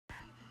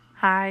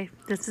Hi,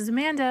 this is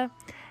Amanda,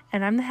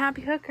 and I'm the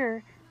Happy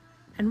Hooker,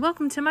 and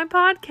welcome to my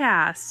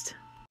podcast.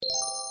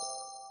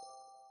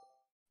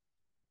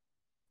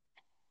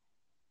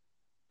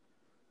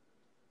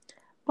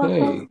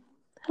 Hey,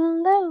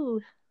 Hello.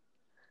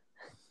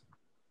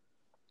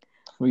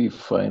 we are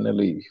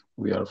finally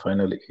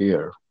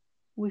here,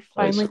 We I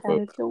finally got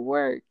suppose. it to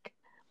work.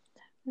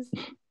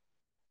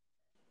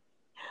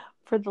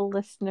 For the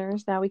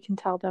listeners, now we can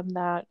tell them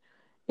that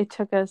it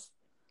took us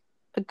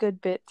a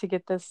good bit to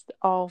get this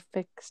all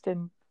fixed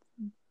and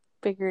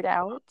figured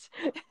out.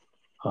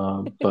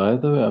 By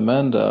the way,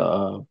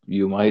 Amanda,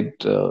 you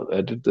might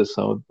edit this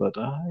out, but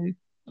I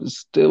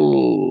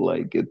still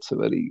like it's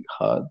very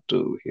hard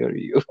to hear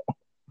you.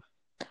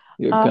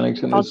 Your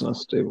connection I'll is not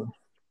stable.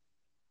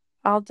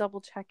 I'll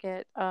double check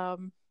it.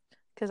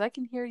 Because I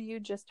can hear you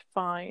just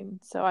fine,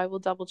 so I will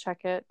double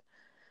check it.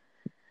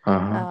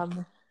 Uh-huh.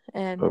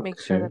 And make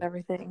sure Okay. that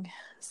everything.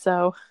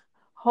 So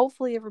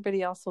hopefully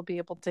everybody else will be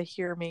able to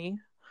hear me.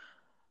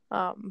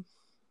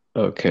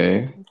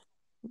 Okay.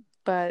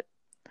 But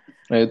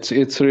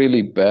It's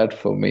really bad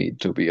for me,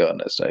 to be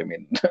honest. I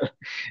mean,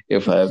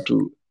 if I have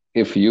to,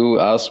 if you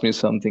ask me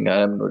something,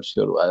 I am not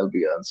sure I'll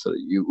be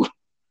answering you.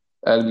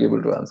 I'll be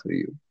able to answer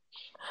you.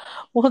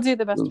 we'll do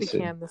the best We'll we see.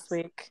 can this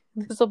week.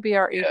 This will be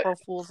our April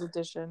Fool's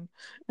edition.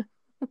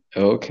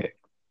 Okay.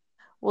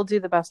 We'll do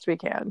the best we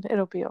can.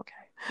 It'll be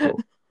okay. Oh,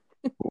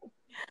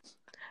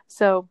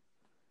 So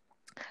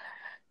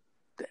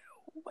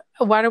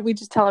why don't we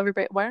just tell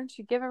everybody? Why don't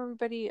you give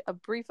everybody a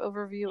brief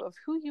overview of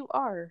who you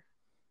are?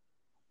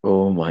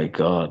 oh my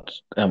God.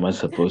 Am I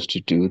supposed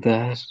to do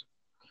that?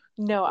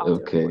 No, I'll do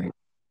it for Okay. you.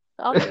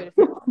 I'll do it if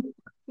you want.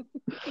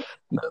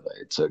 No, no,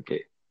 it's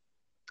okay.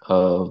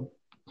 Uh,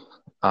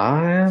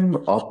 I'm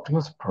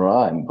Optimus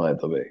Prime, by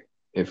the way.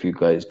 If you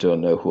guys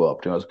don't know who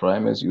Optimus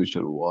Prime is, you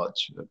should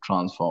watch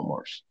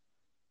Transformers.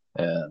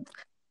 And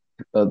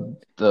uh,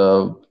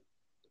 the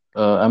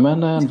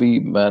Amanda and we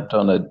met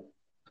on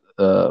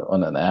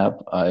an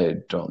app. I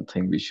don't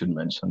think we should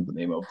mention the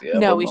name of the app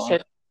No, or we not.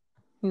 should.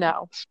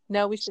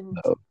 No, we shouldn't.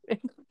 No.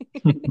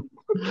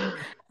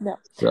 No.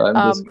 So I'm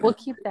just We'll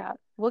keep that.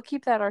 We'll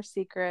keep that our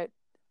secret.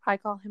 I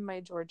call him my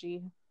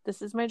Georgie.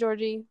 This is my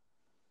Georgie,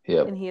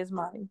 and yep. he is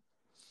mine.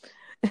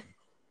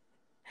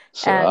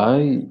 So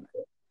And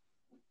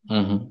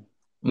Mhm.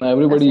 Now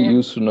everybody say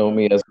used to know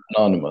me as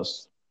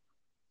Anonymous.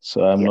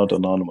 So I'm not yes.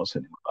 anonymous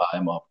anymore.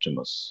 I'm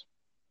Optimus.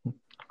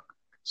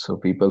 So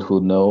people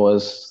who know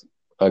us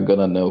are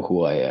gonna know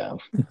who I am.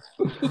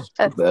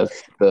 So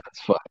Yes.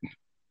 that's fine.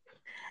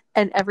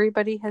 And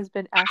everybody has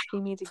been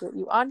asking me to get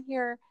you on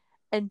here,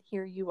 and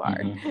here you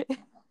are. Hmm.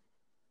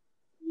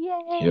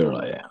 Here Yay!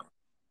 I am.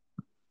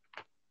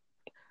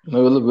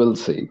 We'll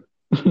see.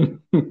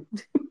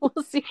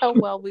 We'll see how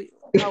well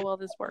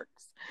this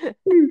works.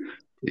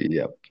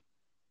 Yep,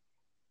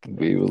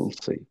 we will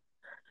see.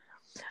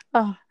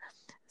 Oh,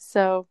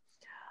 so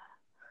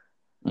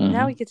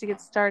now we Hmm. get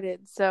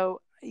started.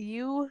 So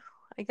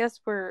I guess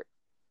we're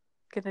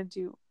gonna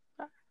do.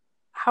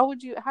 How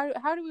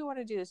do we want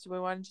to do this? Do we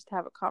want to just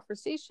have a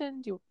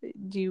conversation? Do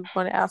you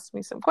want to ask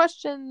me some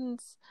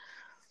questions?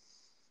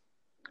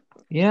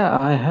 Yeah,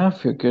 I have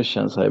few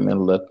questions. I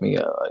mean,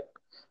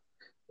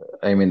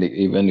 I mean,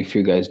 even if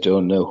you guys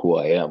don't know who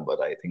I am,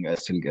 but I think I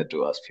still get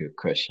to ask few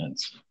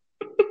questions.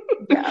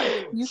 Yeah,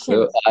 you can.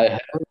 So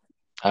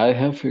I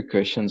have few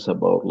questions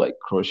about like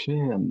crochet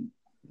and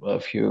a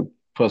few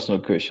personal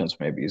questions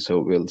maybe. So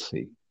we'll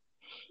see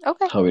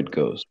Okay. how it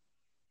goes.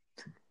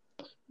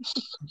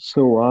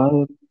 So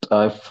what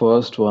I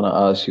first want to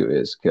ask you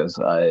is because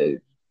I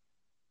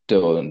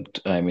still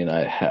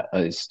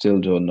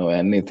don't know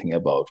anything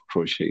about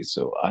crochet.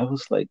 So I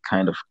was like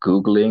kind of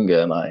Googling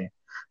and I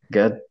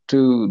get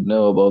to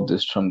know about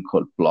this term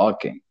called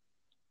blocking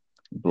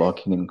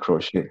in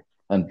crochet.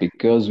 And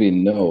because we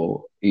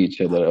know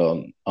each other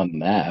on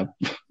an app,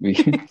 we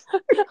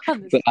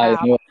On this so I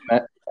app. know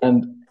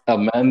and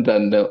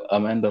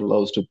Amanda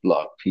loves to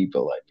block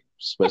people, I mean,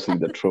 especially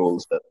the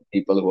trolls, the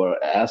people who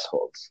are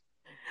assholes.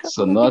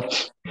 So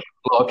not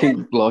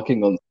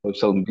blocking on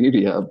social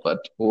media, but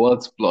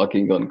what's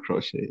blocking on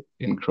crochet.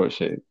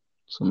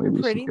 So maybe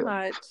she Pretty could.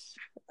 much.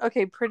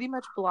 Okay, pretty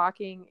much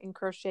blocking in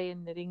crochet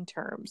and knitting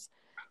terms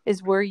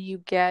is where you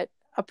get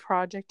a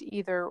project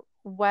either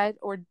wet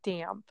or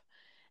damp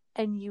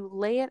and you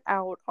lay it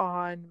out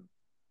on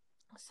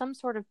some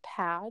sort of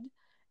pad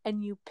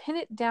and you pin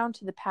it down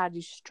to the pad,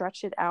 you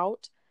stretch it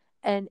out,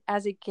 and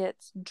as it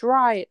gets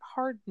dry, it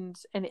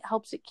hardens and it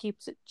helps it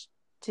keeps it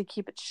to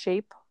keep its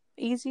shape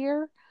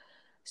easier.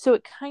 So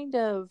it kind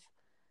of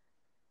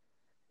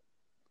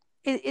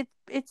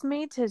it's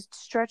made to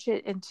stretch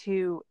it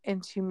into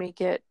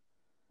make it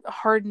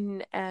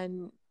harden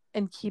and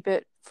keep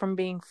it from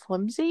being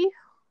flimsy.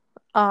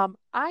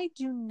 I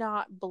do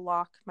not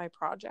block my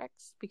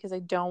projects because I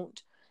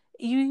don't.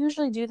 You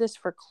usually do this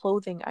for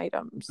clothing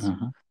items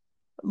Mhm.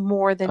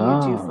 more than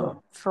you do Ah,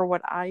 for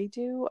what I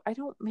do. I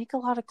don't make a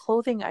lot of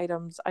clothing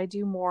items. I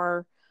do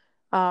more.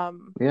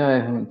 Um, yeah, I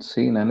haven't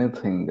seen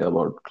anything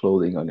about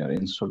clothing on your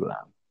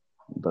Instagram.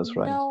 That's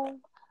right. no,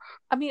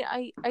 I mean,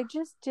 I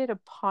just did a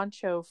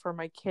poncho for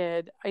my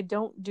kid. I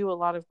don't do a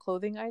lot of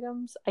clothing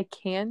items. I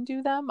can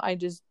do them. I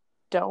just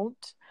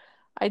don't.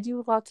 I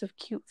do lots of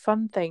cute,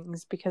 fun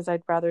things because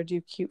I'd rather do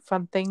cute,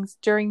 fun things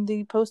during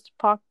the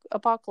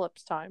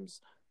post-apocalypse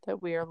times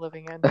that we are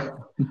living in.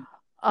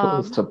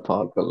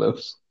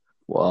 Post-apocalypse.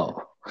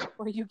 Wow.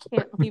 Where you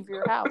can't leave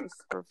your house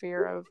for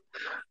fear of,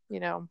 you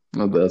know,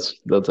 No, that's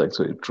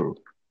actually true.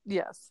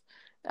 yes.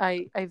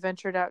 I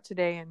ventured out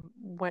today and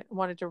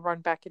wanted to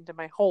run back into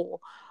my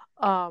hole.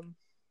 Um,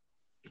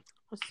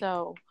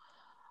 so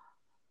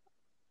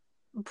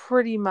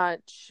pretty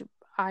much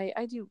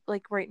I do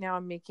like right now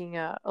I'm making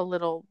a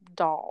little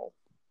doll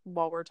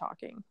while we're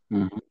talking.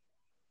 Mhm.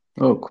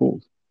 Oh,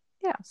 cool.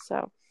 Yeah,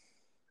 so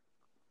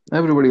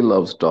Everybody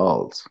loves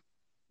dolls,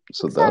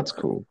 so that's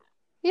exactly. cool.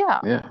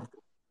 Yeah. Yeah.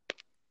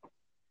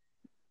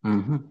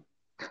 hmm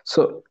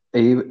So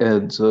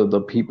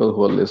the people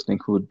who are listening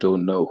who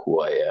don't know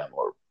who I am,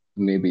 or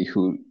maybe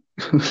who,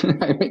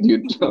 I mean, you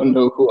don't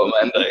know who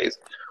Amanda is.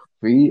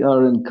 We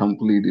are in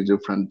completely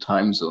different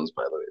time zones,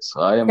 by the way.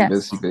 So I am Yes.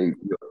 basically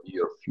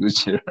your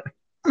future.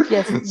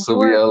 Yes, So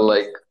we you're are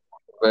like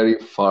very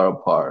far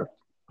apart.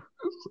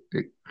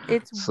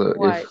 it's So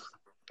what?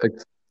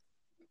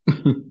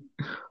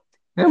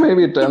 yeah,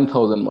 maybe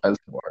 10,000 miles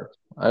apart.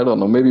 I don't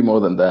know, maybe more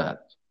than that.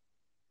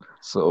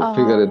 So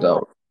figure it Um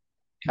out.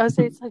 I would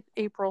say it's like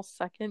April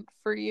 2nd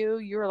for you.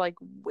 You're like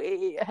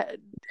way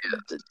ahead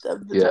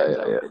of the Yeah, time yeah,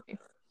 zone yeah, for me.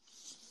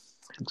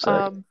 exactly.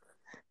 Um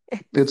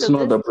It's so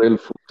not this April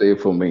Fool Day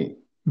for me.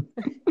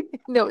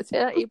 no, it's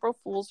April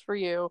Fools for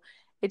you.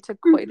 It took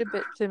quite a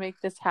bit to make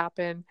this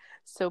happen.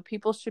 So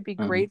people should be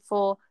Mhm.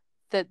 grateful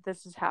that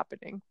this is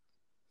happening.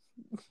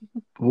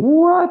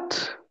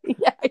 What?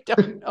 Yeah, I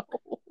don't know.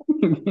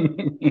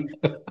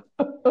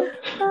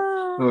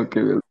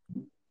 Okay, well,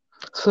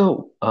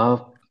 so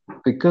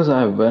because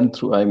I went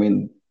through, I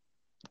mean,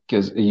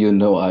 because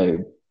I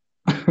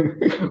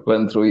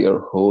went through your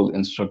whole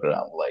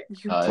Instagram. Like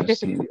You I've did.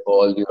 seen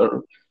all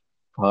your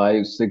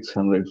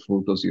 600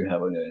 photos you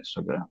have on your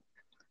Instagram.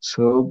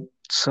 So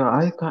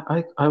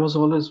I was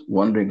always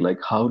wondering, like,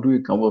 how do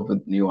you come up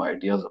with new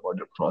ideas about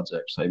your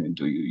projects? I mean,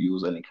 do you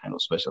use any kind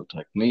of special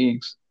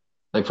techniques,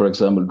 like, for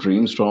example,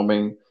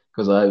 dreamstorming?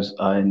 Because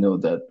I know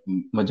that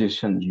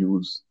magicians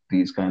use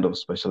these kind of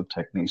special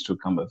techniques to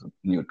come up with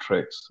new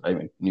tricks. I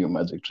mean, new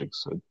magic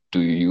tricks. So, do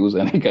you use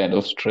any kind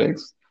of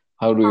tricks?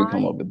 How do you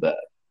come I up with that?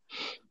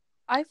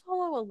 I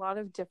follow a lot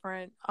of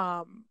different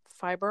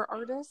fiber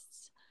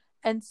artists,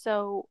 and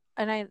so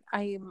and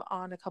I'm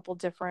on a couple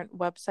different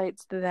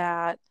websites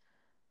that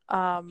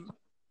um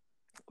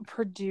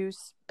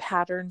produce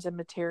patterns and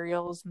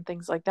materials and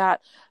things like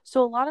that.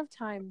 So a lot of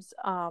times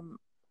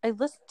I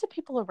listen to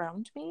people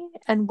around me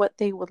and what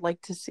they would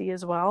like to see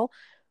as well.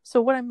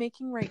 So what I'm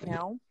making right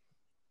now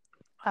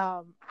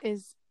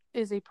is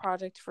a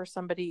project for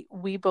somebody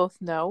we both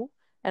know,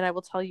 and I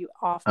will tell you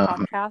off Um,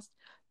 podcast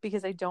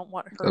because I don't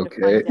want her to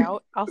okay. find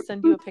out. I'll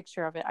send you a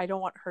picture of it. I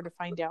don't want her to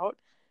find out.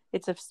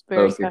 It's a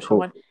very Okay, special cool.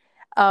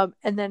 one.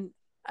 And then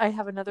I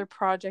have another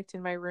project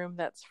in my room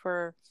that's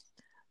for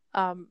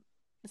um,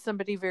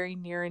 somebody very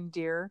near and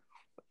dear.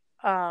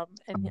 And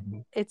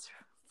Mhm. it's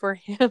for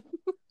him.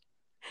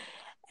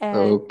 And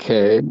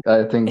Okay,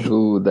 I think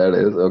who that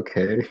is.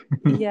 Okay.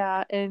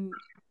 yeah, and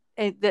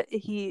that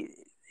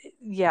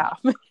yeah.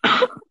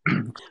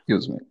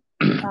 Excuse me.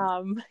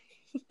 um,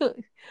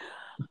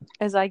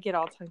 as I get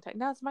all tongue tied.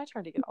 Now it's my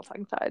turn to get all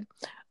tongue tied.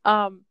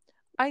 Um,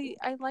 I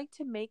like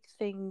to make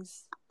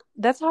things.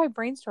 That's how I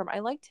brainstorm. I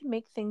like to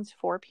make things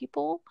for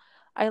people.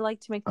 I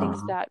like to make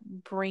things Uh, that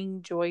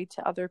bring joy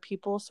to other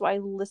people. So I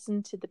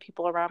listen to the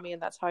people around me,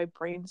 and that's how I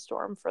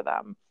brainstorm for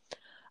them.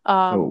 oh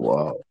Um,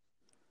 wow.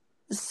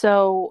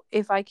 so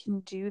if I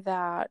can do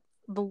that,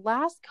 the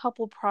last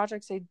couple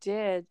projects I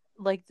did,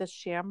 like the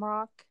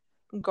shamrock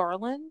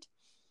garland,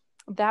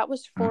 that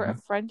was for a hmm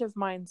friend of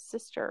mine's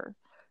sister.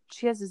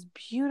 She has this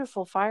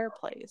beautiful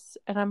fireplace,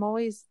 and I'm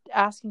always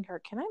asking her,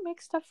 "Can I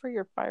make stuff for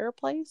your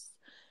fireplace?"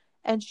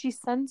 And she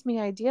sends me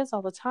ideas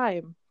all the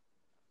time.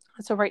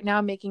 So right now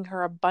I'm making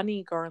her a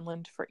bunny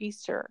garland for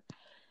Easter,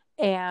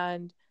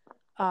 and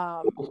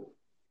um,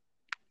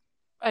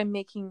 I'm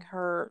making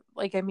her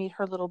like I made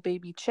her little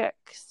baby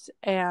chicks,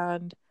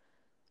 and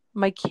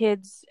my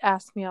kids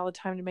ask me all the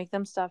time to make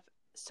them stuff.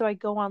 So I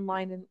go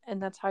online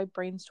and that's how I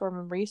brainstorm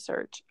and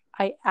research.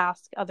 I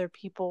ask other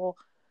people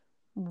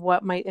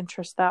what might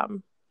interest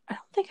them. I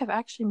don't think I've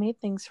actually made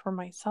things for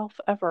myself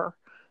ever.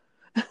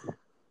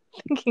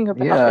 Thinking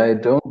about Yeah, it. I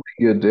don't think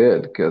you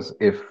did because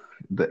if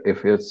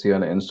it's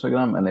on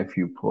Instagram and if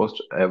you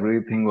post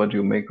everything what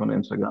you make on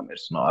Instagram,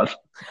 it's not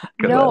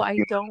because No, I've I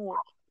seen. don't.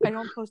 I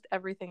don't post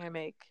everything I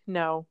make.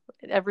 No,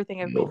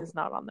 everything I've made Oh, is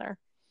not on there.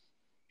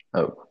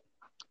 oh,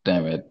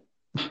 damn it!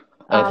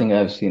 I Um, think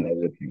I've seen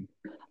everything.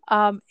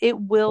 it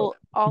will.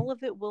 All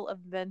of it will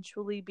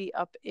eventually be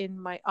up in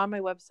my on my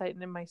website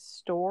and in my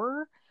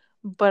store,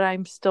 but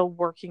I'm still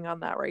working on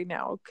that right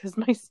now because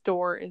my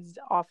store is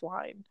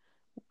offline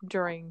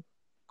during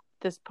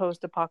this hmm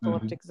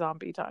post-apocalyptic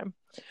zombie time.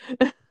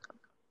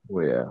 Oh,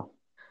 yeah.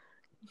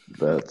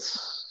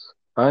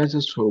 I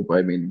just hope,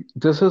 I mean,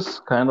 this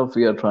is kind of,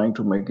 we are trying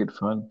to make it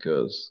fun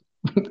because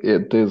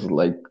it is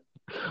like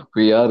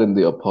we are in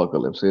the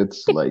apocalypse.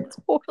 It's like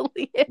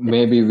Totally is.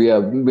 maybe we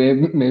are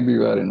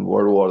in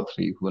World War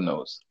III, who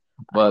knows?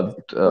 But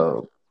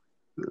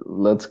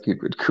let's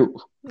keep it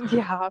cool.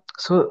 Yeah.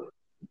 So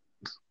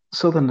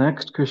so the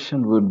next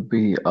question would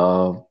be,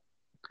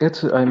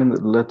 it's, I mean,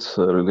 let's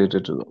relate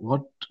it to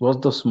what was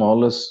the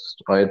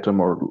smallest item,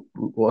 or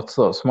what's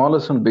the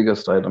smallest and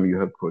biggest item you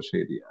have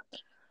crocheted yet?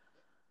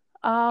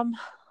 Um,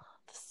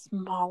 the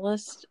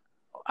smallest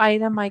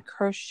item I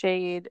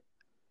crocheted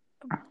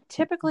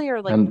typically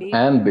are like baby.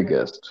 And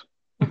biggest.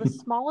 Well, the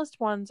smallest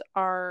ones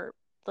are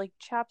like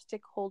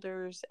chapstick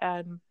holders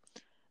and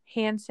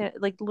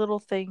like little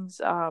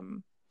things,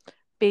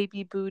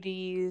 baby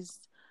booties,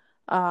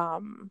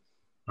 um,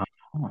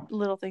 Oh,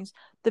 little things.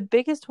 The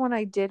biggest one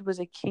I did was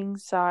a king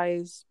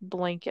size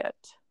blanket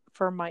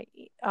for my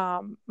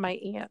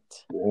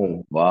aunt.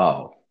 oh,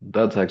 wow.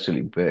 That's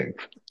actually big.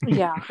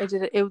 Yeah, I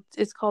did it.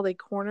 It's called a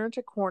corner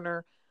to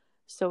corner,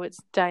 so it's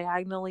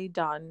diagonally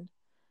done.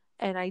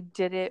 And I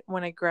did it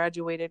when I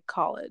graduated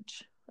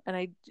college, and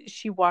I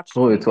she watched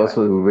Oh, me it's do it.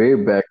 also way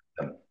back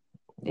then.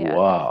 Yeah.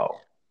 Wow.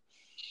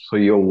 So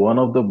your one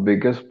of the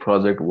biggest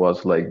project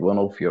was like one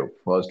of your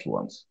first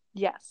ones.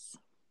 Yes.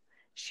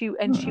 She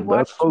That's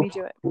watched me also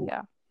do it. cool.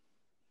 Yeah.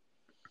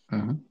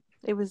 Hmm.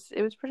 It was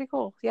pretty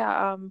cool.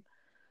 Yeah.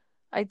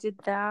 I did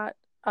that.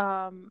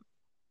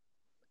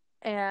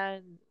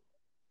 And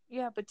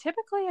yeah, but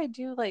typically I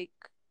do like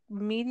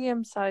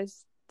medium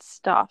sized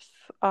stuff,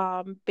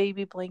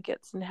 baby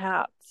blankets and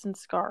hats and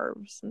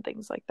scarves and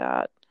things like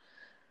that.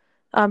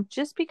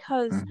 Just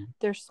because Hmm.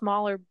 they're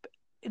smaller,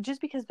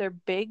 just because they're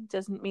big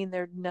doesn't mean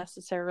they're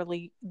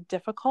necessarily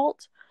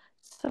difficult.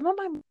 Some of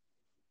my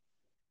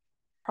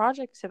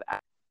projects have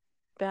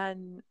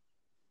been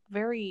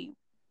very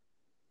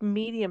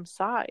medium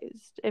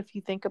sized if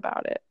you think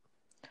about it.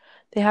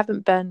 They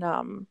haven't been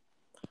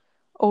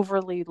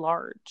overly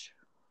large.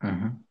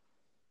 Hmm.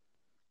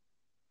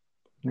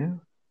 Yeah,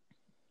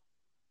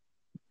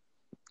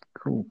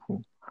 cool,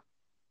 cool.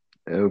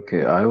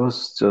 Okay, I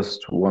was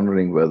just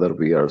wondering whether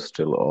we are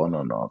still on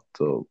or not.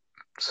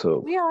 So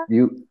We are.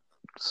 you,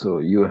 so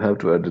you have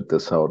to edit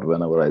this out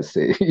whenever I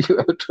say you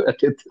have to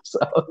edit this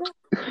out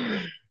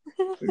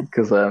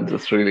because I'm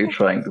just really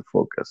trying to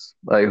focus.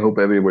 I hope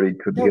everybody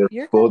could No, hear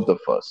you're good. both of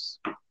us.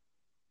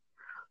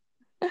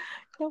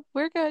 No,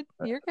 we're good.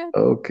 You're good.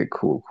 Okay,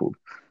 cool, cool.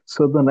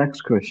 So the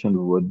next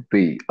question would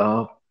be,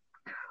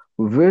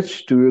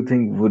 which do you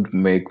think would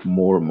make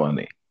more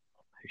money?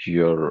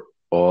 Your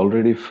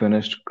already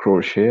finished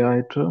crochet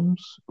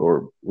items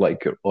or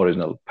like your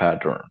original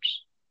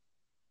patterns?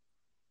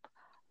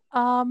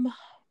 Um,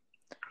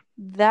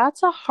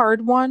 that's a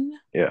hard one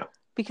Yeah.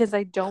 because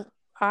I don't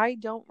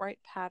write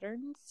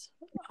patterns.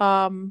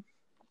 Um,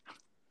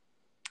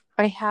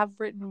 I have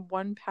written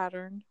one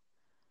pattern.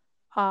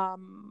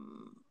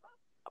 Um,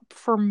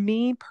 for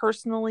me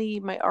personally,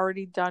 my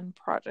already done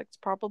projects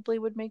probably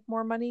would make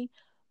more money,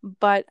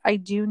 but I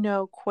do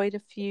know quite a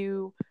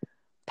few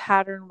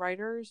pattern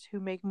writers who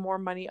make more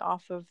money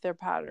off of their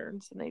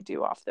patterns than they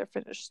do off their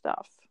finished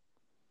stuff.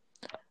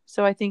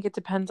 So I think it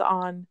depends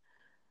on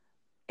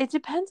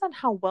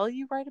how well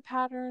you write a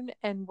pattern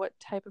and what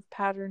type of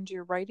patterns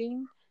you're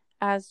writing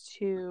as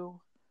to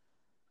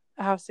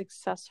how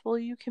successful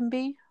you can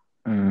be.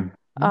 Mhm.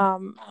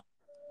 Um,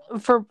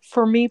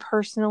 for me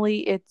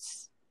personally,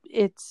 it's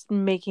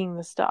making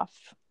the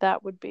stuff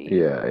that would be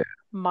Yeah, yeah.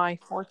 my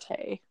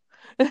forte.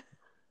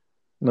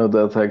 No,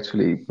 that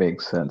actually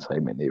makes sense. I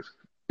mean,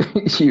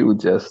 if you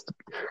just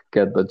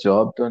get the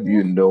job done, Yeah,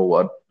 you know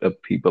what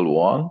people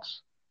want,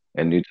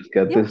 and you just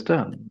get yeah. this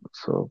done.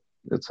 So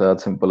it's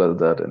as simple as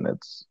that, and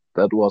it's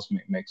that was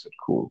makes it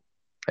cool,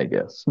 I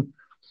guess.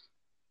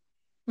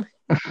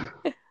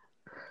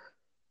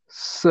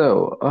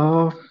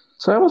 So,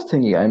 so I was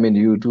thinking, I mean,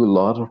 you do a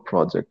lot of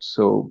projects.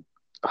 So,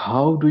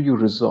 how do you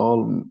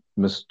resolve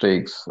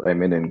mistakes? I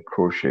mean, in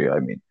crochet, I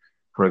mean,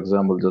 for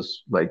example,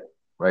 just like,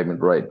 I mean,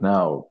 right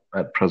now,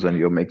 at present,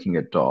 you're making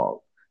a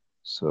doll.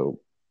 So,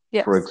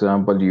 for Yes.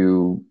 example,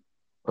 you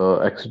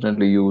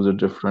accidentally use a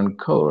different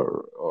color,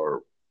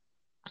 or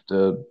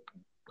the,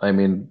 I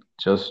mean,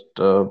 just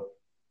a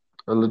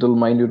little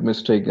minute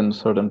mistake in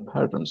certain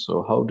patterns.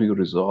 So, how do you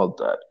resolve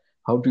that?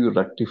 How do you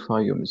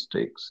rectify your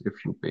mistakes if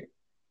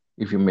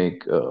you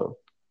make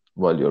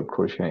while you're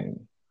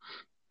crocheting?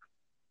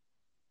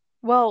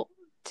 Well,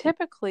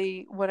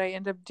 typically what I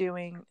end up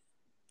doing,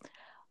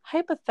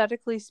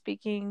 hypothetically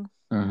speaking,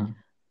 Hmm.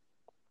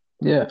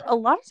 Yeah. a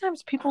lot of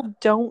times people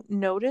don't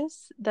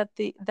notice that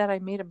I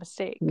made a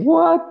mistake.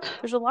 What?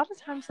 There's a lot of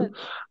times that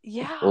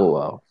yeah, Oh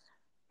wow.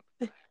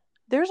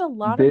 there's a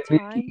lot They of need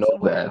to times know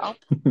where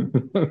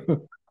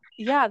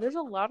that. there's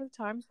a lot of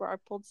times where I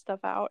pulled stuff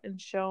out and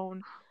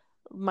shown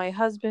my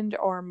husband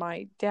or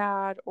my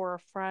dad or a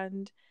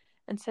friend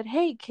and said,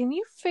 "Hey, can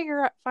you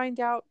find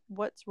out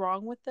what's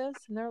wrong with this?"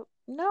 And they're,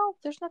 "No,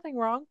 there's nothing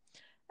wrong."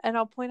 And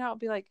I'll point out and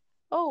be like,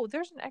 "Oh,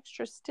 there's an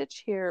extra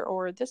stitch here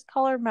or this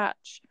color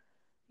match,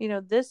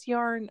 this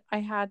yarn I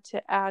had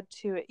to add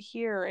to it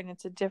here, and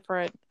it's a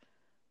different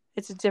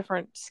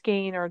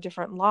skein or a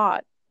different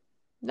lot.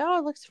 No,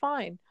 it looks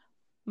fine.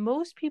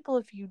 Most people,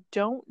 if you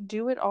don't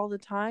do it all the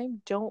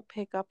time, don't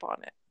pick up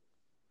on it.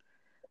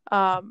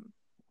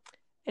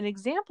 An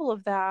example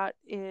of that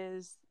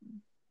is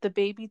the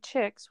baby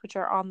chicks, which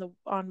are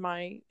on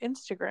my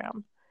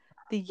Instagram.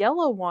 The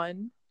yellow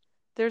one,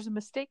 there's a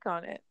mistake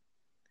on it,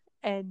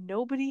 and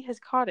nobody has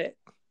caught it.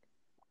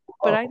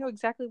 But I know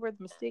exactly where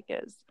the mistake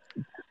is.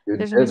 You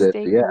There's a did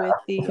it,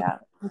 mistake yeah.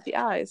 with the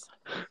eyes.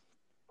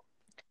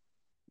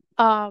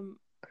 If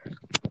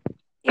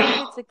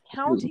it's a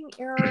counting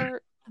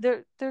error,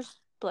 there's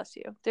bless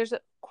you. There's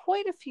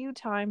quite a few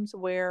times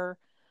where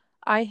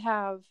I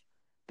have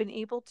been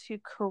able to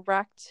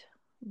correct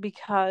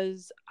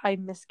because I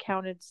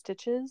miscounted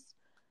stitches,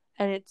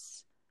 and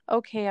it's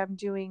okay. I'm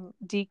doing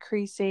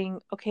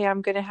decreasing. Okay,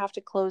 I'm gonna have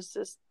to close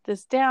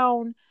this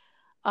down,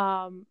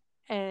 and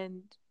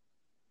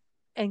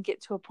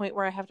get to a point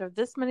where I have to have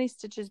this many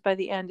stitches by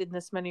the end in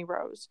this many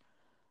rows.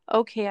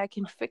 Okay, I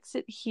can fix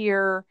it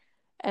here,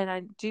 and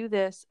I do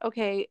this.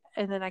 Okay,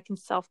 and then I can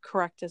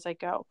self-correct as I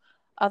go.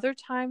 Other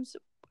times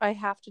I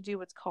have to do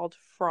what's called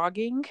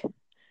frogging,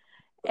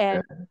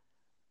 and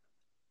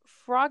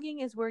frogging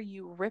is where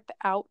you rip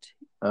out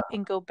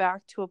and go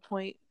back to a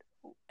point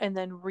and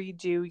then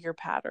redo your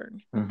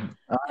pattern. Mm-hmm.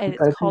 And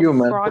it's I think called you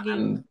mentioned frogging.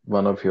 in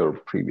one of your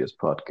previous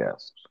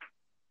podcasts.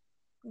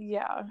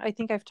 Yeah, I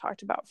think I've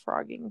talked about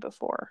frogging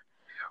before.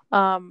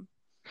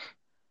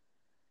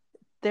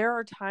 There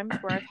are times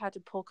where I've had to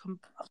pull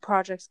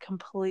projects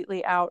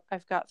completely out.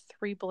 I've got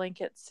 3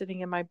 blankets sitting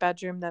in my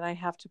bedroom that I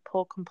have to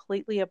pull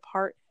completely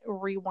apart,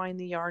 rewind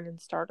the yarn,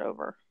 and start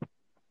over.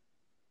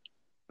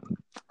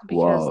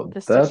 Because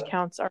the stitch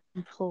counts are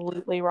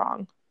completely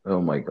wrong. Oh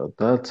my God,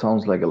 that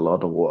sounds like a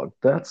lot of work.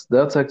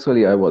 That's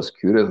actually I was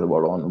curious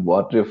about on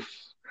what if,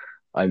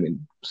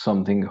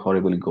 something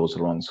horribly goes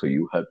wrong, so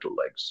you have to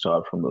like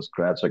start from the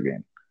scratch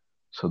again.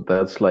 So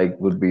that's like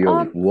would be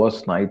your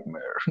worst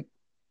nightmare.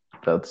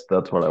 That's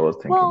what I was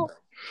thinking. Well,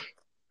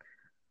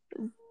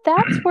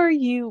 that's where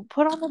you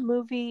put on the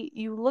movie.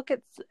 You look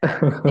at,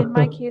 in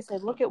my case, I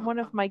look at one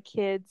of my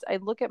kids. I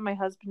look at my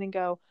husband and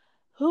go,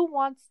 "Who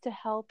wants to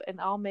help?"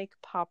 And I'll make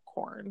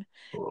popcorn.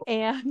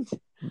 And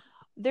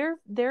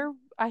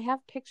I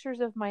have pictures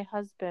of my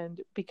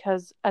husband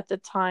because at the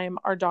time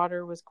our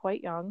daughter was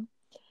quite young,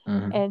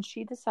 and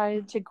she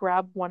decided to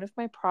grab one of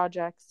my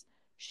projects.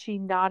 She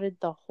knotted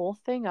the whole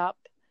thing up,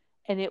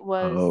 and it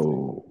was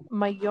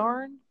my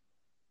yarn.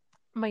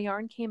 My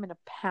yarn came in a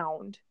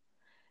pound,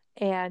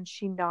 and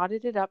she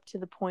knotted it up to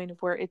the point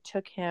of where it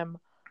took him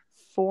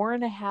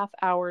 4.5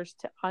 hours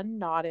to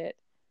unknot it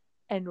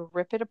and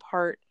rip it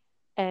apart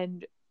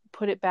and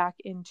put it back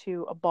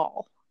into a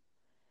ball.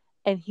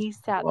 And he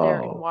sat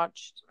there and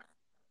watched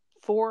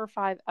 4 or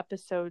 5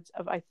 episodes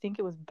of, I think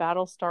it was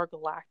Battlestar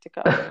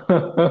Galactica.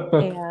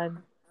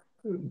 And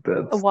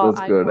while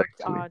I good,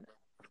 worked actually. on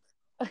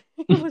I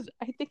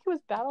think it was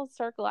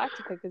Battlestar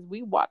Galactica, because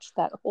we watched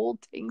that whole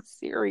thing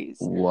series.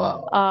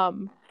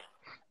 Wow.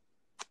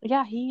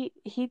 Yeah, he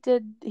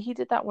did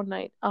that one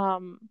night.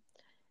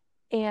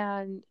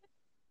 And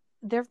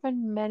there have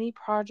been many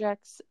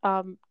projects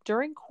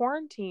during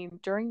quarantine,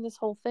 during this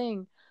whole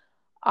thing.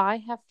 I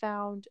have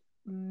found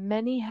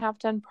many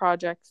half-done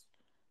projects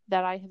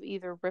that I have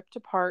either ripped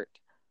apart,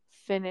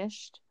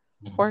 finished,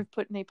 or have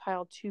put in a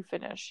pile to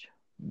finish.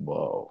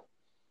 Wow.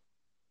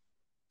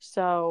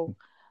 So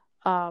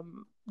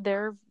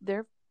there've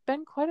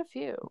been quite a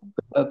few.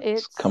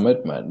 It's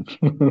commitment.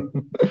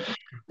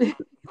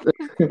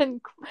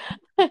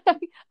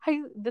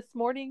 This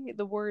morning,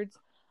 the words,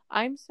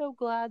 "I'm so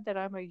glad that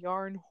I'm a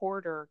yarn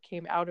hoarder,"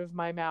 came out of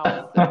my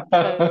mouth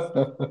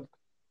because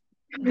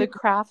the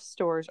craft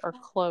stores are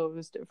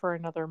closed for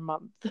another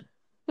month.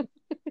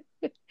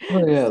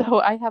 Oh, yeah.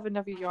 So I have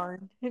enough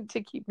yarn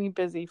to keep me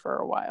busy for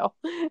a while.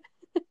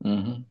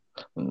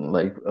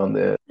 Like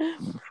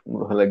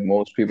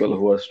most people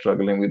who are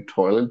struggling with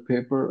toilet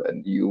paper,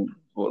 and you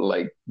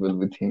will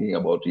be thinking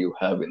about you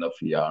have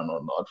enough yarn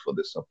or not for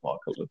this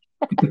apocalypse.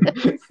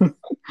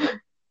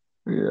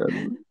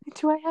 Yeah.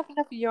 Do I have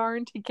enough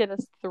yarn to get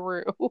us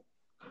through?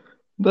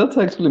 That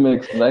actually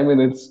makes sense.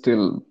 It's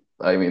still,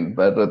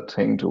 better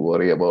thing to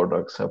worry about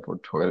except for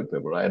toilet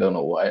paper. I don't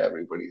know why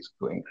everybody's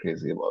going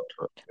crazy about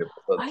toilet paper.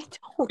 I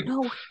don't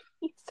know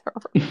either.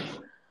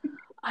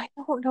 I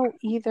don't know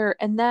either.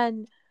 And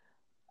then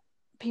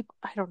people,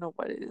 I don't know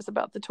what it is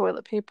about the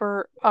toilet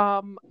paper.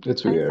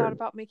 It's weird. I thought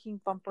about making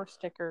bumper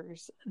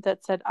stickers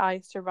that said, "I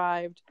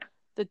survived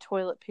the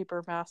toilet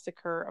paper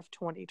massacre of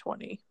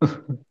 2020."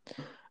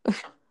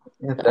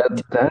 Yeah,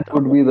 that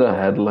would be the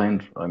headline.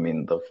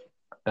 The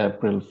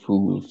April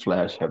Fool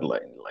flash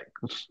headline, like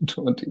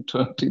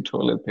 2020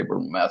 toilet paper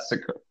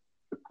massacre.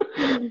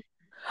 I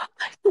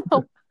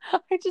know.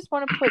 I just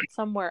want to put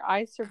somewhere,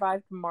 "I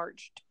survived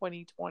March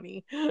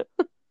 2020."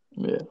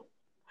 Yeah.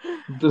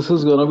 This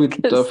is gonna be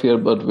tough here,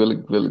 but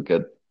we'll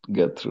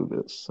get through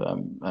this.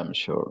 I'm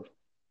sure.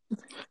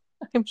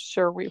 I'm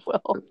sure we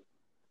will.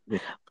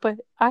 But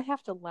I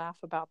have to laugh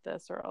about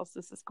this or else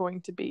this is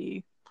going to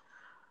be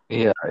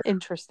Yeah,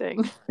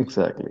 interesting.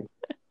 exactly.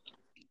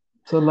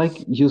 So, like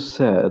you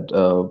said,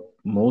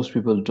 most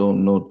people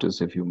don't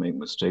notice if you make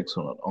mistakes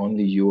or not.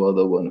 Only you are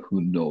the one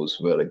who knows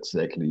where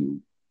exactly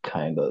you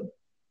kind of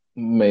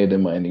made a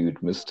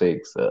minute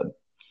mistakes.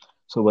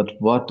 So, but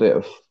what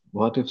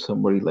if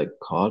somebody like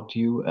caught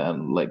you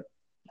and like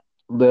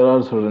there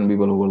are certain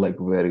people who are like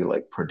very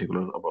like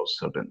particular about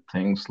certain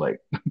things, like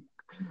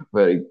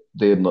very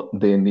they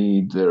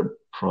need their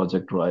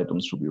project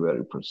items to be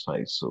very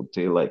precise, so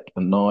they like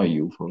annoy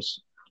you for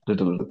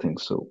little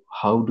things. So,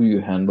 how do you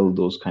handle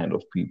those kind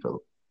of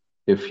people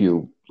if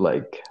you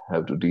like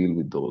have to deal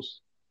with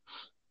those?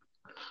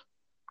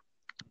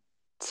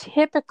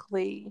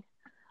 Typically,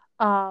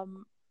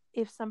 um,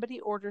 if somebody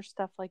orders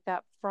stuff like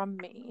that from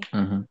me,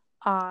 Mm-hmm.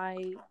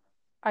 I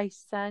I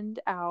send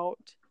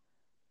out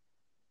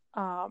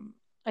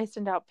I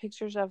send out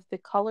pictures of the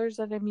colors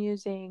that I'm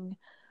using.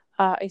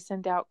 I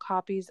send out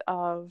copies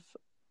of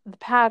the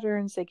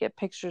patterns. They get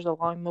pictures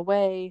along the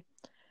way.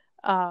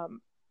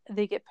 Um,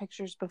 they get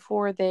pictures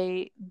before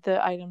the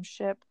items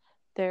ship.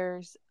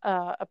 There's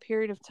a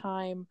period of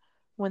time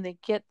when they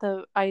get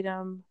the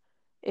item.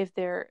 If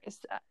they're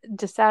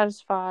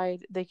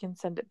dissatisfied, they can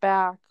send it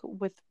back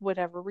with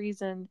whatever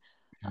reason.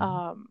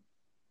 Um,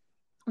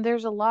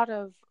 there's a lot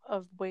of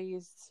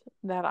ways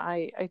that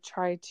I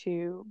try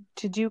to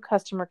do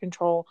customer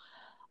control.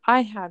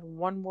 I had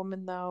one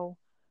woman though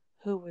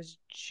who was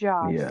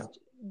Yeah, just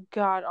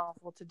god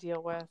awful to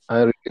deal with. I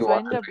really So I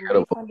wanted ended up to hear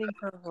refunding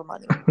her her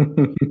money.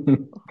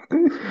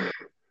 about.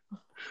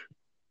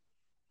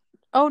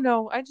 Oh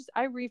no,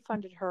 I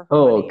refunded her her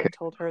Oh, money okay. and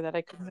told her that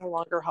I could no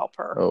longer help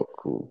her. Oh,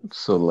 cool.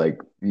 So, like,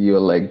 you're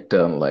like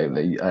done, like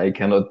I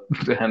cannot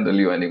handle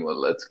you anymore.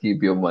 Let's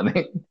keep your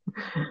money.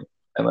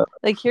 And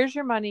Like, here's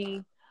your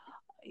money.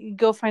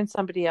 Go find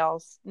somebody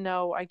else.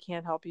 No, I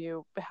can't help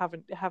you. Have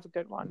a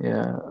good one.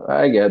 yeah,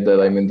 I get that.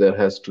 I Yeah. mean, there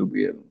has to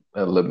be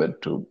a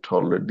limit to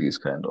tolerate these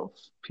kind of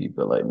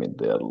people. I mean,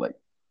 they are like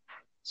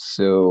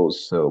so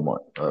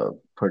much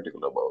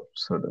particular about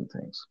certain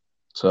things.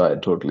 So I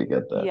totally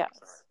get that.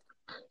 Yes.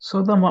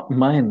 So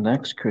my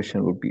next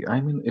question would be,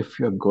 I mean, if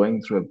you're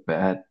going through a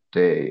bad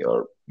day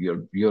or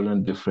you're in a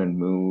different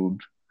mood,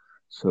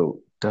 so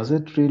does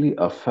it really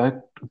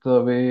affect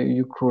the way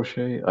you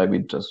crochet? I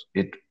mean,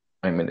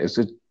 is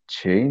it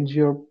change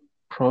your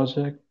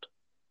project?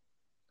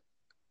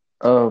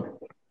 Uh,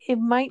 It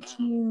might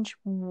change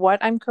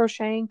what I'm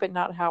crocheting, but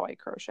not how I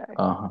crochet.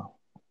 uh-huh.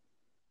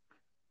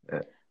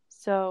 Yeah.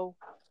 So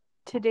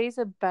today's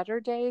a better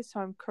day, so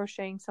I'm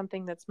crocheting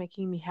something that's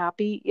making me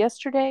happy.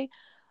 Yesterday,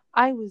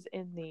 I was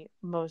in the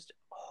most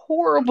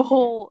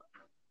horrible,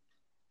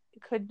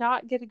 could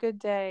not get a good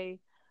day.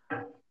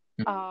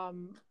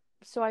 Um,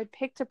 so I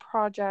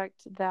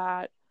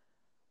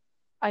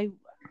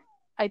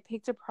I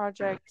picked a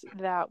project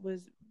that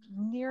was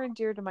near and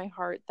dear to my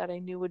heart that I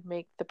knew would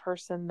make the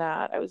person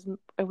that I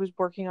was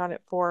working on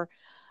it for,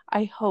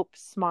 I hope,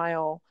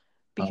 smile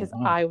because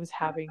Uh-huh. I was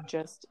having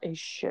just a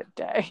shit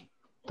day.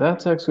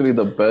 That's actually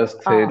the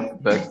best thing, Um,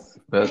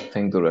 best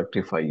thing to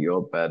rectify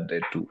your bad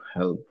day, to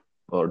help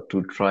or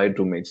to try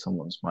to make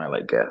someone smile,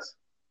 I guess.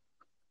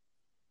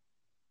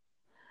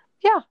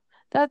 yeah,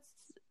 that's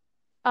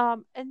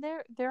and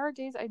there are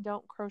days I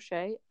don't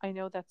crochet. I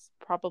know that's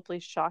probably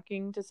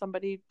shocking to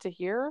somebody to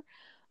hear.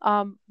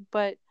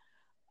 But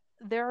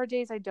there are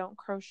days I don't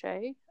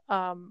crochet.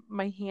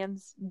 My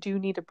hands do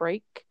need a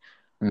break.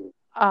 Mm.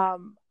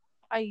 Um,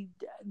 I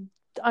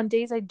on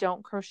days I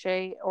don't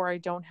crochet or I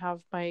don't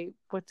have my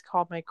what's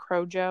called my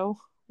crojo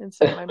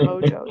instead of my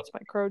mojo, it's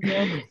my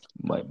crojo.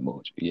 My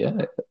mojo.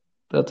 Yeah,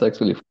 that's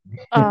actually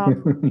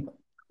Um,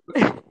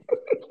 funny.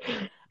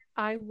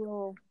 I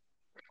will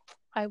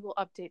I will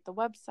update the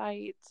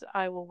website.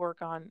 I will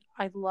work on.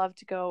 I love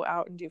to go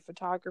out and do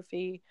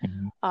photography.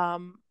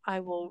 I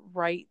will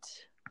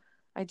write.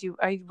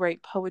 I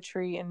write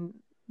poetry and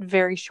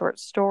very short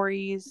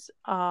stories.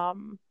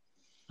 Hmm.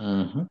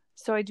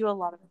 So I do a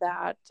lot of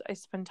that. I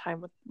spend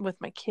time with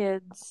my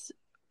kids.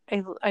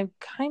 I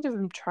kind of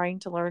am trying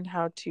to learn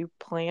how to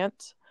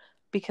plant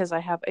because I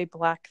have a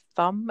black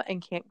thumb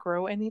and can't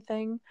grow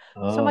anything.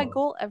 So my Oh.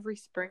 goal every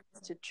spring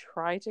is to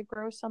try to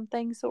grow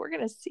something. So we're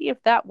gonna see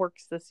if that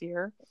works this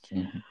year.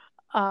 Mhm.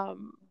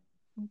 Um,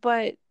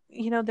 but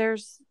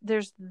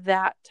there's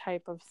that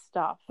type of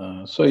stuff.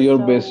 So you're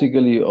So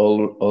basically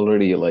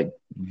already like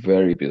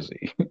very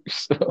busy.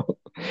 So,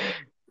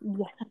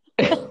 yeah,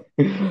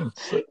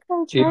 so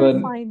I try to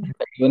even find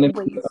even if it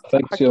ways to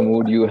affects your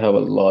mood, occupy. you have a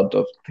lot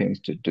of things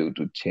to do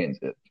to change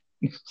it.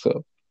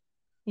 So,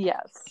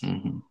 Yes.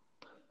 mhm.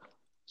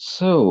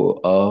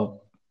 So,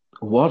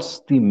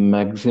 what's the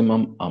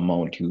maximum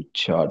amount you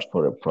charge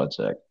for a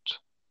project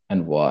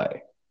and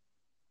why?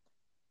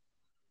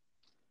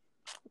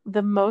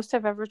 The most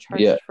I've ever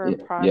Yeah, charged for a yeah,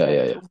 yeah, yeah,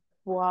 project yeah.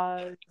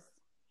 was,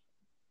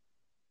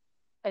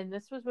 and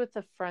this was with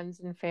the friends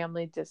and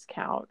family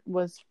discount,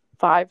 was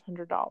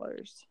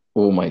 $500,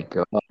 Oh my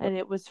God. and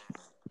it was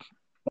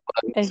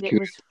I'm just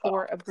curious.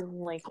 for a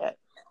blanket.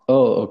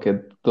 Oh, okay.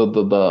 The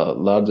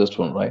largest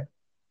one, right?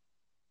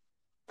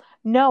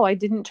 No, I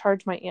didn't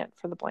charge my aunt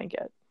for the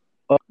blanket.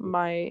 Oh,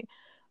 My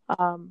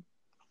um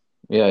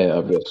yeah, yeah,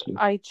 obviously.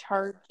 I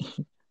charged,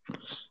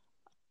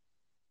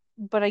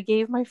 but I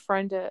gave my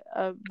friend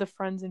the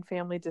friends and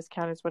family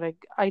discount is what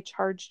I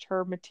charged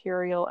her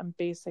material and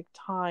basic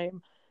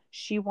time.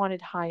 She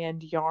wanted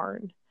high-end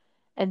yarn,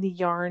 and the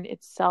yarn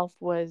itself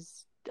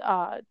was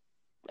I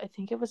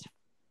think it was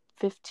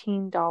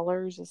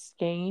 $15 a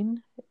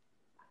skein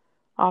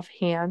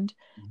offhand,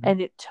 Mhm.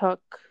 and it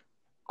took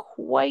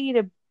quite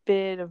a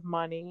bit of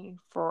money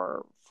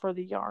for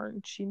the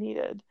yarn she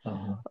needed.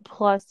 Uh-huh.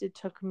 Plus, it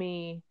took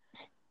me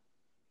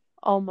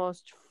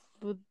almost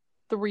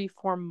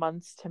 3-4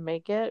 months to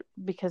make it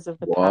because of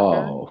the pattern.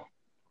 Wow,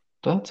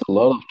 that's a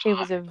lot of It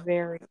was a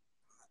very,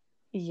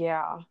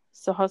 yeah.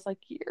 So I was like,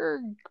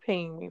 you're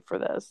paying me for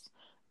this time.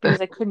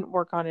 because I couldn't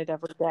work on it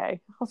every day.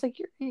 I was like,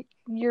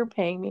 you're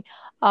paying me.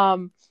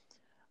 Um,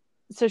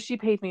 so she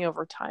paid me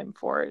overtime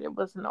for it. It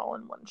wasn't all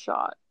in one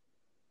shot.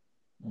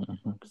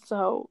 Mhm.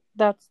 So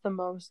that's the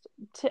most.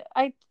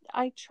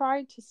 I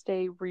tried to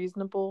stay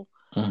reasonable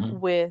Mhm.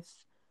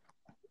 with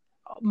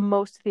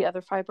most of the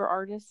other fiber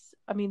artists.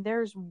 I mean,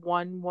 there's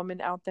one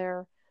woman out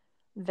there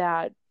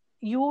that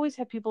you always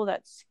have people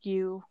that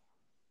skew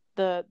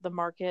the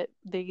market.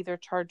 They either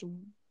charge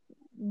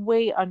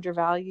way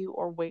undervalue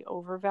or way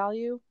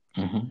overvalue.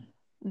 Mhm.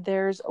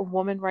 There's a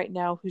woman right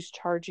now who's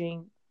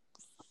charging,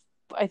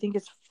 I think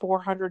it's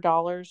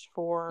 $400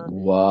 for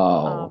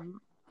Wow,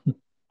 um,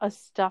 a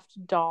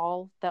stuffed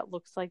doll that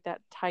looks like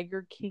that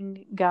Tiger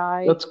King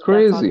guy that's that's on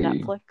crazy.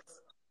 Netflix.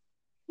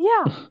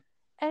 Yeah,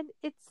 and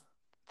it's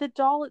the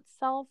doll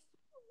itself.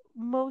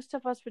 Most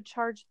of us would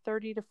charge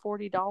 $30 to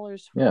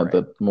 $40 Yeah, for it.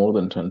 that more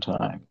than 10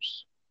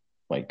 times.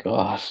 My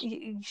gosh.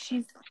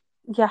 She's,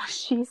 yeah,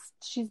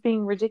 she's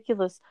being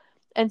ridiculous,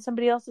 and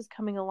somebody else is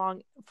coming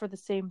along for the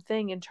same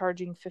thing and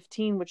charging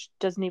 15, which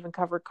doesn't even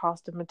cover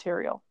cost of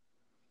material.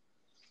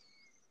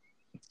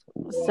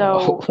 Wow.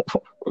 So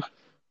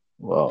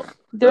Wow.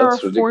 there are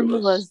That's ridiculous.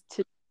 formulas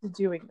to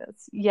doing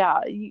this.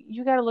 Yeah,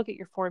 you got to look at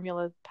your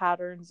formula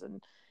patterns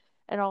and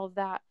all of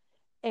that.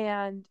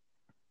 And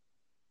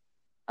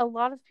a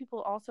lot of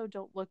people also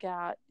don't look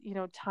at,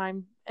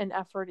 time and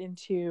effort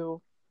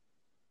into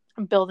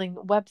building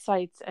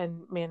websites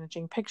and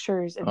managing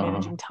pictures and Uh-huh.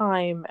 managing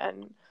time.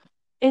 And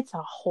it's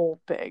a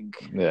whole big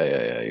Yeah,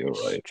 yeah, yeah, you're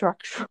right.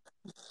 structural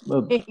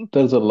But thing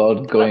there's a lot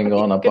that I'm going not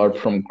on even going apart to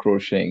from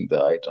crocheting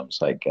the items.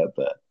 I get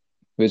that,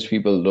 which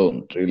people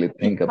don't really get.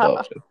 think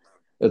about Yeah. it.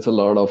 It's a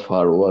lot of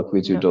hard work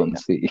which you No, they don't don't.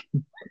 see.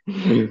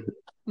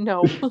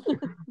 No,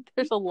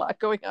 there's a lot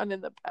going on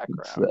in the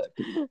background.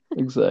 Exactly.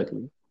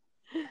 Exactly.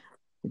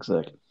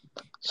 Exactly.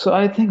 So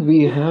I think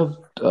we have,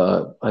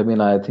 I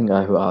think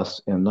I have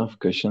asked enough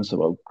questions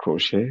about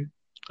crochet.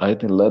 I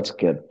think let's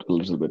get a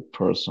little bit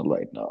personal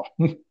right now.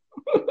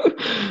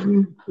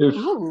 If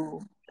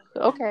Ooh,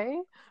 okay.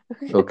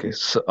 okay,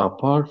 so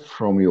apart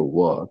from your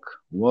work,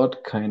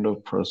 what kind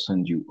of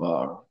person you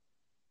are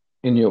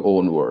in your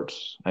own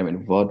words? I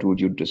mean, what would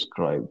you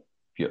describe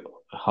your,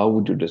 how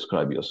would you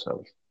describe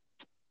yourself?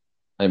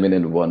 I mean,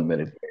 in 1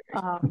 minute,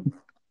 Um,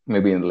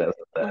 maybe in less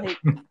than like,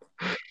 that.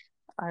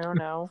 I don't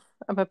know.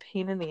 I'm a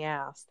pain in the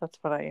ass. That's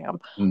what I am.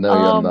 No,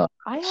 you're not.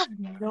 I have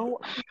no,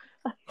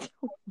 I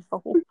don't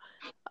know.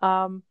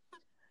 Um,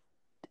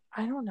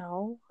 I don't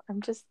know.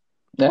 I'm just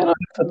Yeah, no,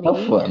 it's a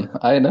tough me. one.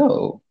 I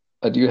know,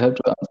 but you have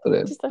to answer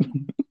it. Just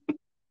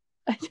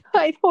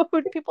I know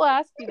when people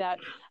ask me that.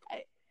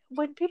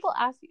 When people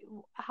ask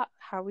you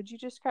how would you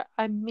describe,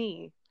 I'm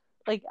me.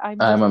 Like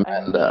I'm I'm me.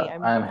 Amanda.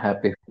 I'm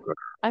happy.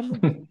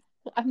 I'm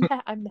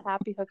I'm the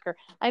happy hooker.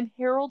 I'm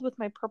Harold with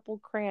my purple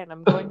crayon.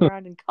 I'm going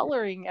around and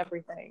coloring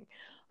everything.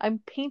 I'm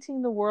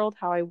painting the world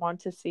how I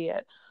want to see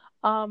it.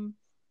 Um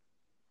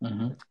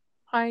Hmm.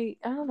 I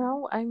don't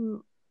know.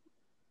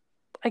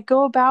 I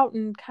go about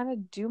and kind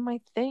of do my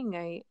thing.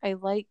 I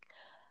like,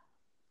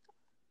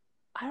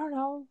 I don't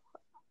know.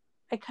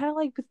 I kind of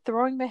like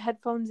throwing my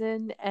headphones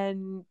in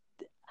and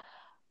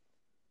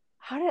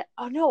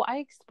oh no, I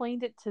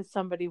explained it to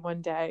somebody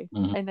one day,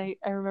 Hmm. and I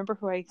remember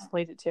who I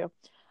explained it to.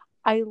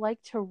 I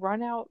like to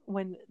run out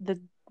when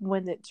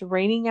it's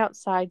raining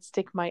outside,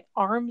 stick my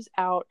arms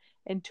out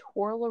and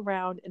twirl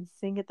around and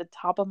sing at the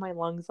top of my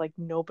lungs like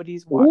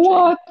nobody's watching.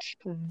 What?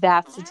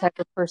 That's the type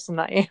of person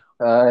I am.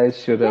 I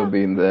should have Yeah.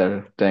 been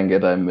there. Dang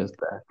it, I missed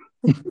that.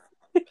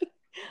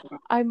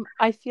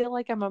 I feel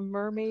like I'm a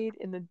mermaid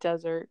in the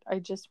desert. I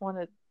just want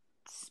to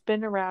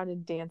spin around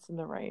and dance in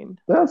the rain.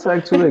 That's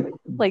actually,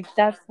 Like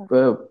that's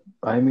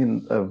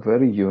a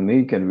very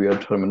unique and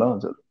weird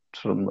terminology.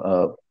 Term,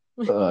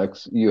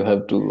 you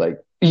have to like,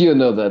 you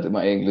know that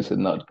my English is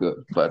not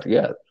good, but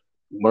yeah, I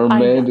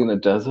mermaid in know. a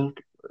desert.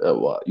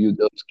 Wow, you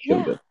just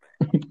killed Yeah.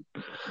 it.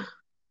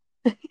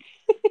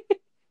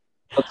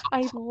 That's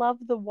I love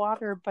the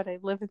water, but I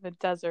live in the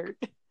desert.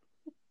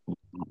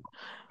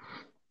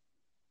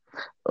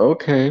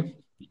 okay.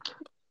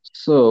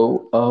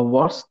 So,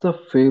 what's the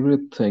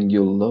favorite thing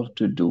you love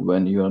to do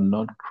when you are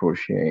not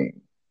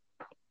crocheting?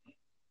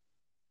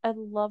 I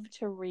love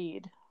to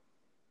read.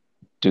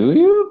 Do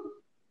you?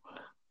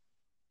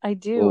 I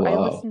do. Oh, I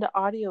wow. listen to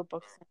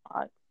audiobooks a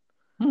lot.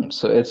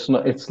 So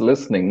it's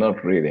listening,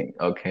 not reading.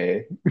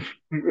 Okay.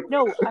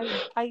 No,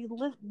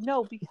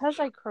 no, because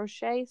I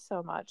crochet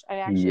so much, I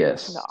actually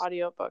listen to Yes,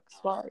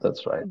 audiobooks while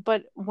that's right.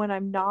 but when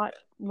I'm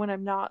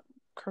not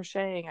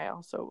crocheting, I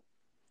also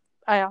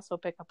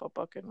pick up a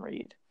book and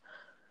read.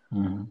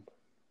 Mhm.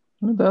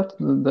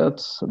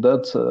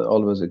 That's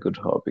always a good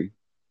hobby.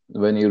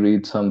 When you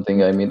read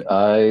something, I mean,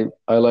 I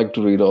like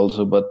to read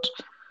also, but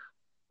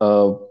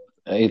uh,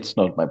 it's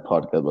not my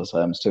podcast, but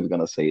I'm still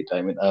gonna say it.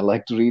 I mean, I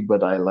like to read,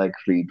 but I like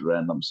read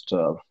random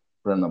stuff,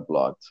 random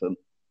blogs. And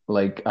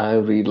like I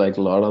read like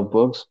a lot of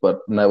books, but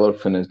never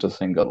finished a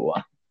single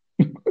one.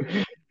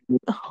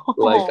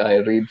 Like I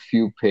Oh, read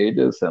few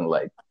pages and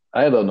like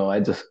I don't know,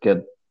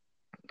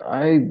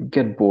 I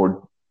get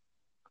bored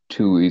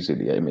too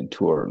easily. I mean,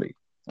 too early.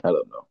 I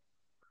don't know.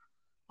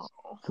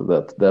 So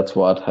that's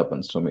what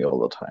happens to me all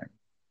the time.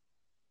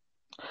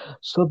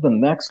 So the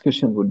next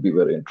question would be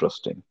very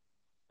interesting.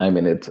 I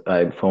mean,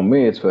 for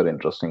me it's very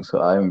interesting.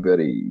 So I'm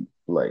very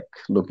like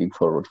looking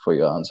forward for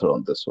your answer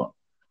on this one.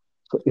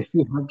 So if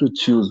you had to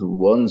choose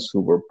one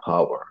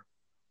superpower,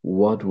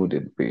 what would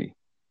it be?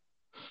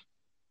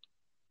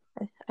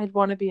 I'd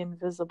want to be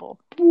invisible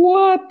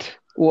What?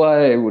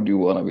 Why would you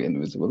want to be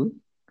invisible?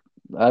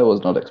 I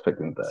was not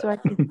expecting so I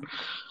that. could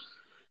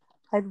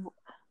I'd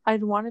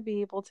I'd want to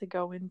be able to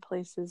go in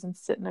places and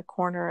sit in a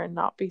corner and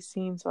not be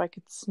seen so I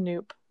could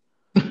snoop.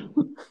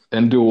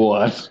 And do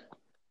what?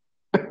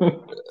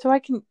 So I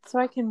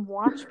can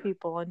watch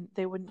people and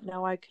they wouldn't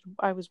know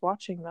I was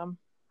watching them.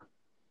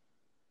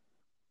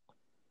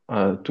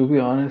 To be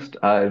honest,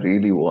 I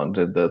really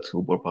wanted that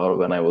superpower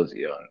when I was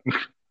young.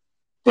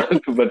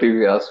 But if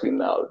you ask me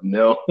now,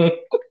 no.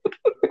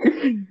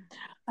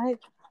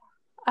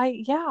 I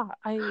yeah,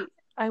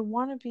 I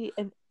want to be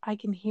and I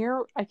can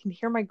hear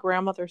my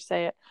grandmother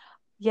say it.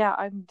 Yeah,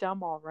 I'm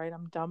dumb all right.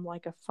 I'm dumb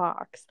like a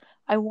fox.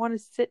 I want to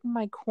sit in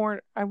my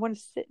corner. I want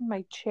to sit in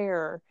my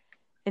chair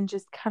and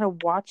just kind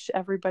of watch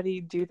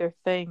everybody do their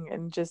thing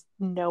and just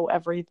know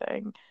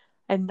everything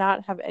and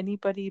not have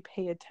anybody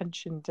pay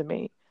attention to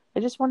me. I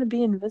just want to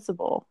be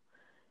invisible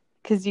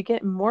because you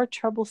get more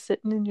trouble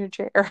sitting in your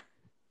chair.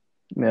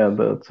 Yeah,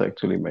 that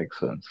actually makes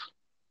sense.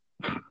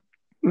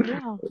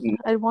 Yeah,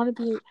 I'd want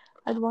to be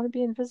I'd want to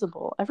be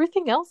invisible.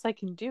 Everything else I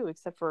can do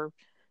except for,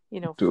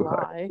 Too fly.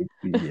 high.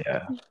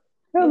 Yeah.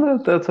 Yeah, Yeah.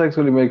 that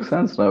actually makes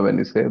sense now when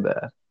you say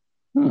that.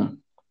 Hmm.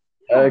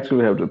 I Yeah.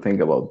 actually have to think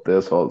about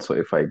this also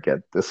if I get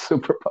this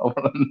superpower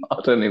or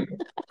not anymore.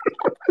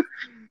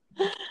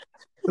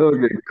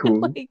 Okay,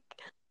 cool. Like,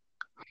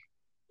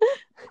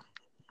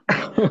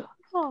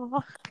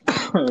 oh.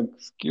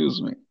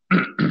 Excuse me.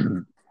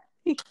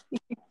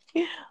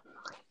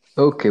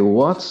 Okay,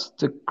 what's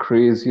the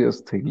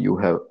craziest thing you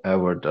have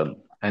ever done?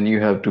 And you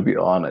have to be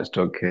honest,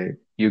 okay?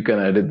 You can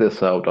edit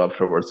this out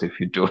afterwards if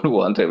you don't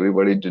want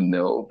everybody to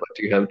know, but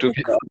you have to The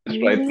be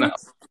honest right now.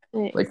 craziest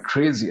thing. Like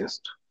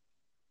craziest.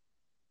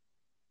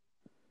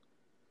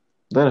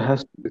 That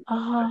has to be.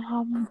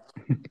 Um,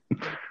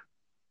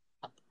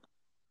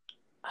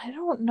 I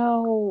don't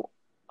know.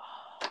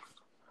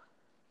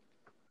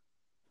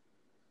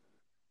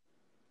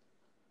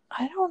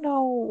 I don't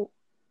know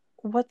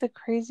what the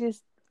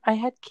craziest. I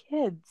had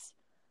kids.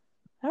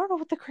 I don't know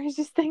what the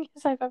craziest thing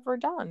is I've ever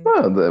done.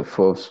 Well,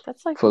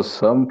 That's like, for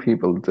some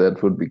people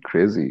that would be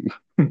crazy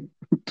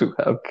to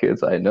have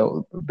kids. I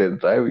know they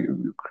drive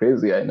you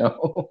crazy. I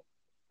know.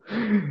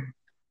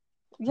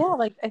 yeah,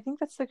 like I think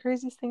that's the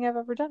craziest thing I've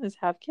ever done is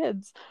have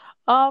kids.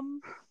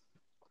 Um,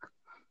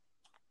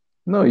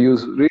 No, you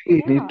really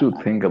need yeah, to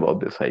think about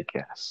this, I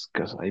guess,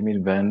 because I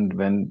mean,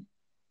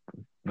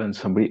 when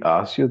somebody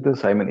asks you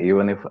this, I mean,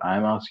 even if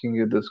I'm asking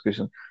you this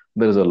question,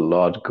 there's a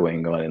lot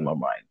going on in my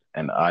mind,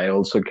 and I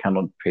also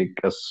cannot pick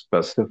a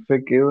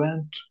specific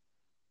event.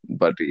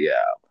 But yeah,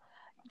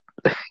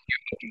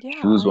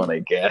 yeah, choose one, I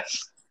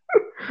guess.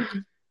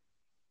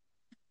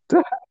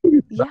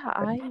 yeah,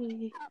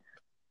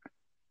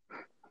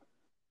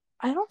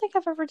 I don't think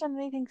I've ever done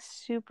anything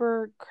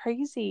super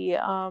crazy.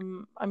 I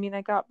mean,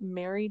 I got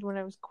married when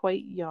I was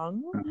quite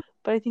young,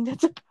 but I think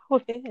that's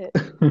about it.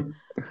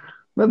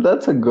 But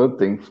that's a good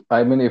thing.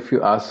 I mean, if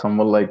you ask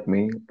someone like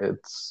me,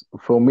 it's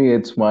for me,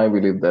 it's my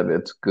belief that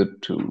it's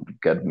good to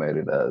get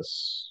married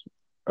as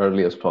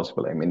early as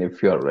possible. I mean,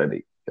 if you are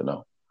ready,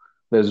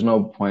 there's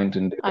no point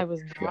in I delaying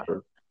was if you not.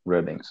 are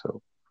ready.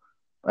 So,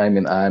 I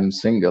mean, I'm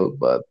single,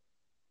 but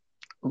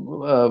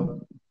uh,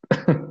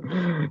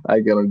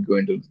 I cannot go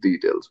into the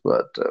details,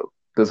 but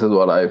this is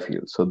what I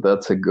feel. So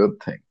that's a good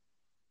thing.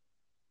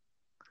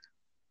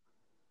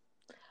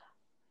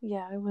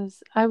 Yeah,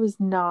 I was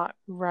not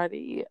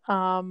ready.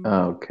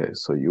 Okay,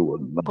 so you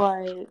would not.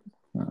 But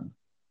Hmm.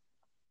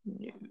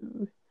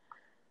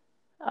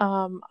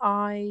 no.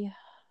 I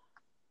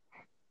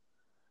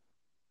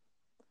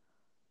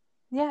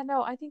yeah,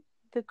 no, I think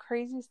the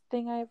craziest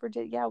thing I ever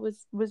did, yeah,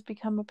 was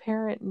become a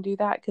parent and do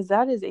that because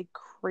that is a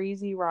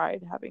crazy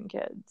ride having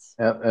kids.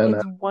 And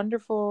It's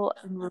wonderful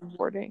and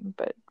rewarding,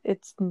 but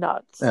it's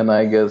nuts. and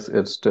I guess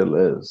it still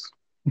is.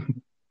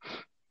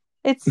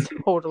 It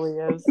totally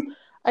is.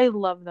 I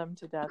love them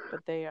to death,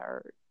 but they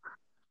are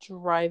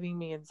driving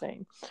me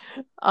insane.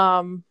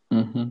 Um,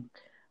 Mm-hmm.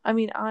 I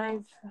mean,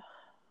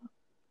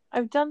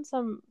 I've done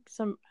some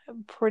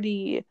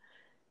pretty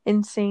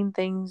insane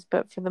things,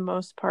 but for the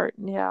most part,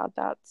 yeah,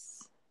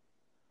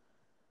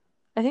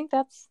 I think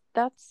that's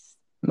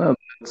No,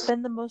 that's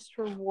been the most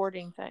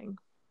rewarding thing.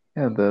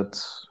 yeah,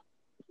 that's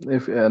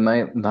if and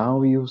I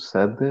now you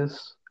said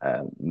this,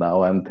 and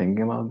now I'm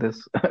thinking about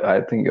this.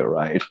 I think you're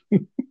right.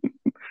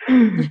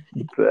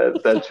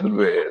 That should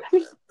be it. I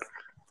mean,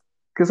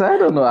 Because I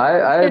don't know,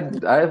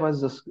 and I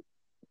was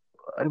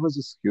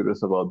just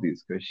curious about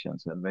these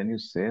questions, and when you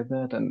say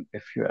that, and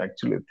if you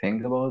actually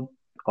think about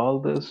all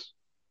this,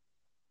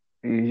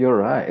 you're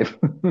right.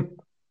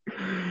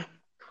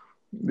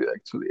 You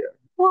actually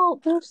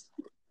well,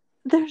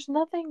 there's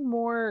nothing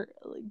more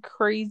like,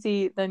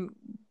 crazy than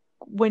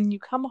when you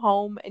come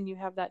home and you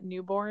have that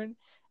newborn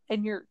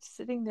and you're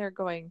sitting there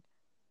going,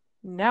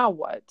 now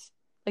what?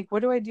 Like,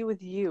 what do I do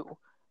with you?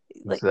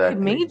 Like, I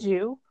exactly, made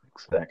you,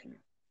 exactly.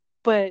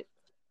 but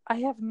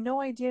I have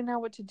no idea now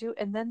what to do.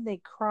 And then they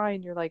cry,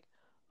 and you're like,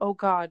 oh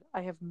God,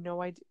 I have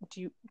no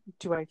idea.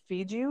 Do I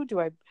feed you? Do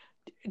I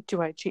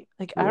cheat?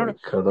 Like, I Do don't I know.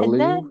 cuddle And you?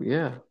 then,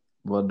 Yeah.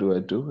 What do I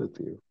do with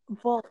you?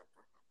 well,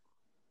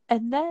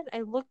 and then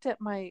I looked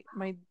at my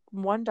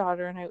one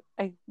daughter, and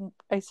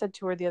I said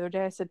to her the other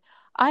day, I said,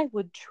 I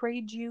would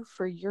trade you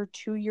for your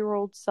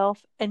 2-year-old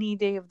self any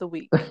day of the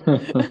week.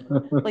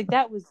 Like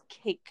that was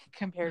cake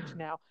compared to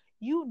now.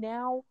 You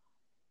now,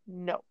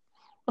 no.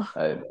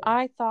 I know.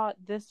 I thought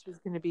this was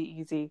going to be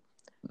easy.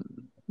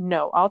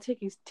 No, I'll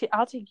take you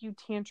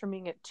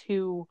tantruming at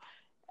 2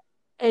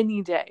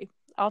 any day.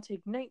 I'll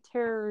take night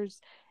terrors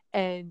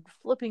and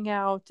flipping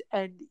out,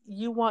 and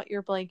you want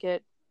your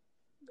blanket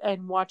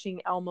and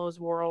watching Elmo's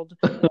World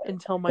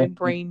until my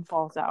brain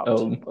falls out.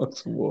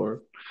 Almost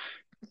war.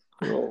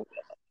 Oh.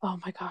 Oh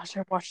my gosh,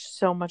 I watched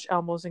so much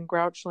Elmo's in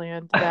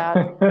Grouchland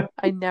that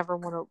I never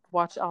want to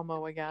watch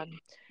Elmo again.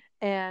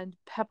 And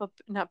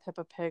not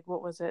Peppa Pig,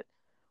 what was it?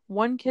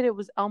 One kid, it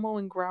was Elmo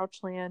in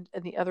Grouchland,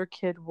 and the other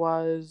kid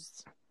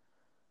was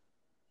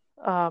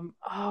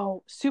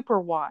Super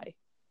Y.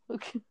 It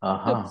was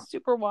Uh-huh.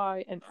 Super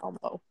Y and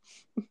Elmo.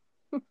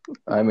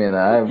 I mean,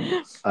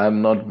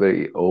 I'm not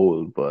very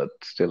old, but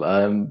still,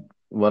 I'm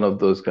one of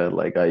those guys.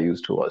 Like I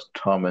used to watch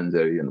Tom and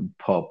Jerry and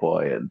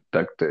Popeye and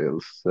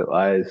DuckTales, so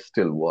I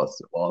still watch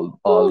all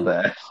Oh,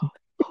 that.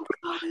 oh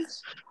gosh.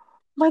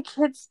 My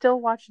kids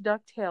still watch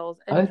DuckTales,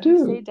 and I if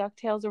you say do.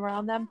 DuckTales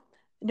around them,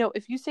 no,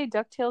 if you say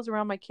DuckTales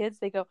around my kids,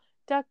 they go,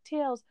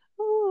 DuckTales,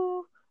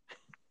 ooh.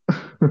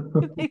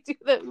 They do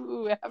the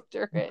ooh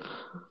after it.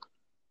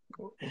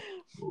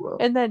 Well,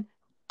 And then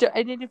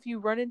if you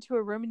run into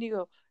a room and you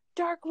go,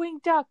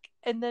 Darkwing Duck,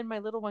 and then my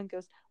little one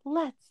goes,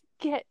 let's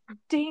get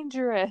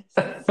dangerous.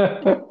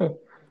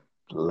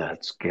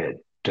 let's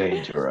get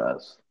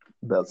dangerous.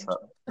 That's how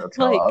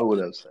I Like, would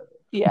have said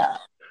yeah.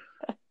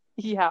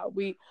 Yeah,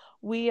 we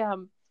I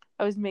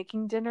was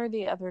making dinner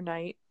the other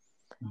night,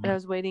 and it.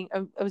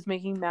 I was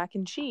making mac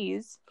and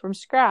cheese from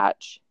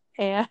scratch,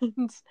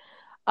 and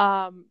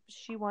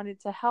she wanted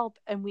to help,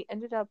 and we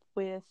ended up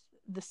with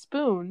the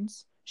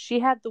spoons. She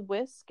had the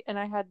whisk and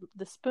I had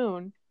the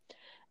spoon,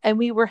 and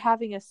we were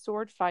having a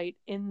sword fight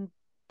in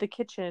the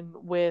kitchen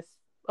with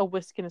a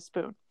whisk and a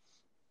spoon,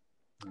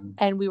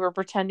 and we were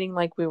pretending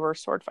like we were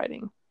sword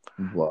fighting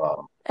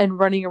Wow. and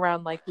running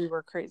around like we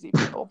were crazy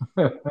people.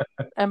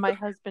 And my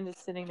husband is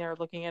sitting there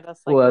looking at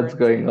us like we're What's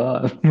going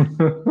insane.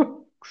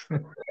 on?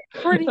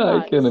 Pretty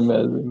I can much.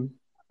 imagine.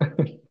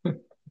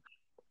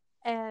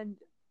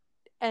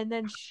 And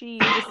then she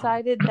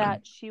decided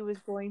that she was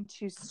going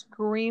to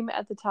scream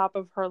at the top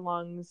of her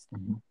lungs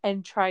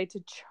and try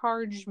to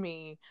charge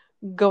me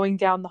going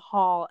down the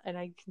hall, and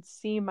I can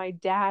see my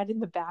dad in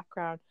the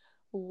background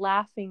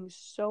laughing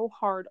so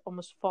hard,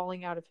 almost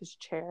falling out of his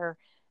chair.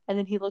 And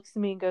then he looks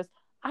at me and goes,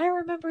 I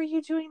remember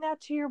you doing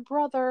that to your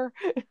brother.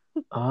 I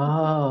was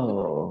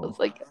Oh,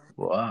 like,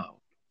 wow.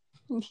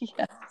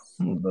 yes.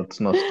 That's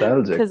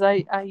nostalgic. Because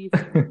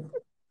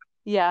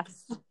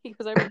yes.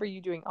 Because I remember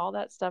you doing all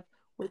that stuff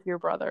with your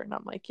brother. And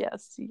I'm like,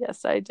 yes,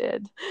 yes, I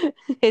did.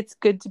 It's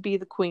good to be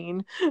the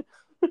queen.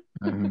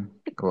 Mhm.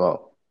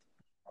 Well,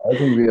 I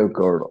think we have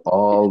covered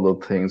all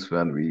the things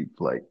when we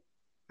like.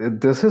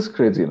 This is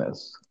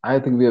craziness. I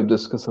think we have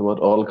discussed about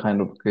all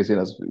kind of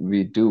craziness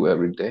we do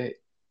every day.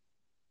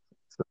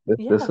 So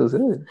this is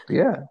Yes. it.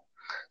 Yeah.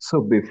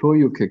 So before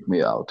you kick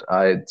me out,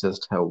 I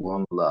just have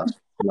one last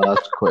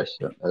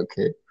question.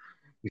 Okay.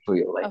 Before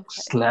you like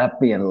Okay.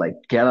 slap me and like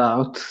get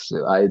out.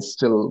 So I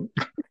still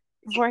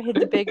Before I hit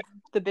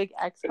the big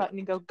X button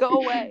and go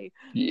away.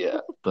 yeah,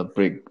 the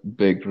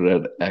big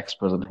red X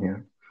button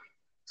here.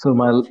 So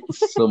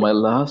my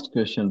last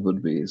question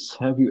would be is,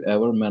 have you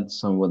ever met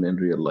someone in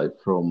real life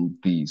from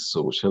the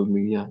social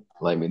media?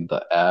 I mean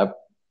the app.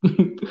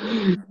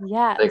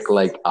 Yes.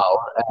 Like our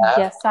app.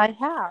 Yes, I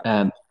have.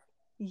 And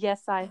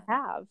Yes, I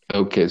have.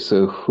 okay,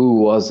 so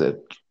who was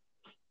it?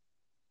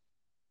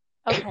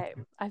 Okay,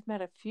 I've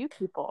met a few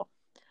people.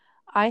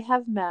 I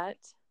have met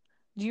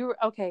You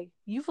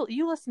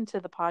listened to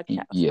the podcast,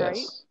 right?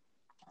 Yes.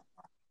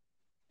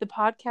 The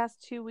podcast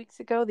 2 weeks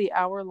ago, the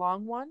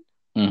hour-long one.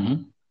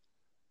 Mm-hmm.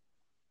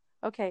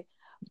 Okay,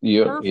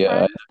 You're her yeah,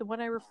 friend, the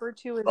one I referred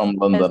to from as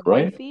London,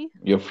 right? wifey.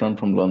 Your friend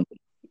from London,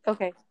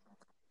 Okay,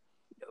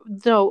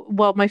 no,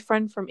 well, my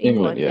friend from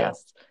England. England, Yeah.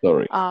 yes.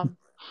 Sorry. Um,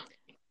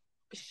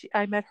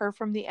 I met her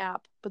from the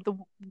app, but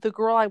the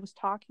girl I was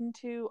talking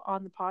to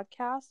on the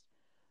podcast,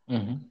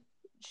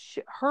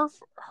 Mm-hmm.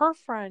 her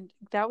friend,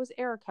 that was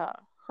Erica.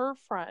 Her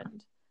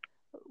friend,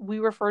 we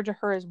referred to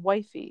her as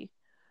wifey.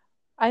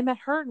 I met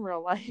her in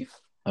real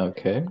life.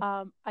 Okay.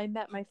 I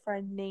met my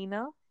friend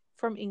Nana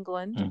from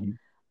England.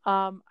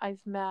 Mm-hmm.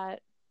 I've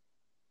met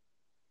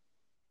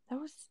there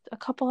was a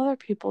couple other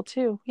people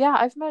too. Yeah,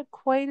 I've met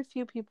quite a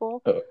few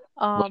people What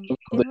about the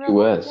in real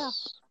life. Yeah.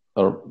 US?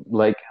 Or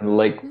like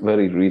Mhm.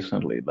 very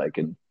recently, like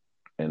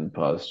in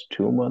past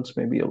 2 months,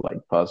 maybe, or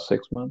like past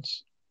 6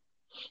 months.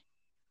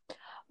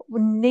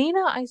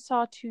 Nana I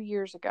saw 2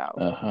 years ago,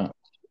 Uh-huh.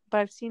 but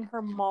I've seen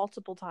her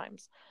multiple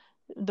times.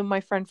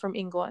 My friend from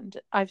England,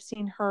 I've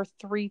seen her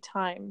 3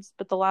 times,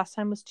 but the last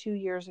time was 2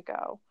 years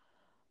ago.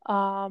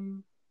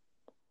 Um,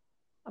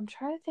 I'm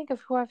trying to think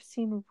of who I've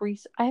seen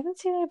recent. I haven't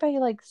seen anybody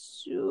like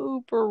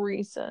super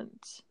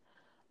recent,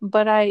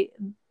 but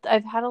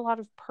I've had a lot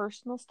of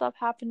personal stuff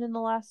happen in the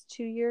last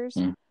 2 years,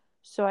 Mm.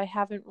 so I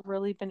haven't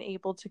really been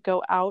able to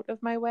go out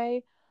of my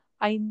way.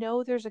 I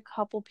know there's a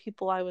couple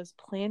people I was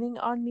planning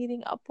on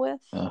meeting up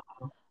with, Uh,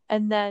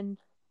 and then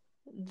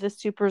the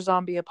super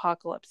zombie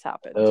apocalypse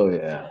happened. oh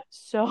yeah.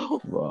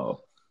 So, Wow.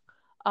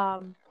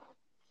 um,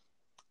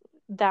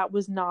 that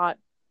was not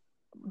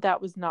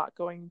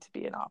going to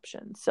be an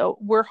option. So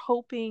we're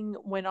hoping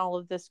when all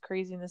of this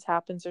craziness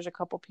happens, there's a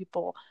couple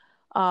people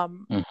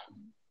Mm.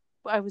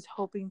 I was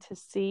hoping to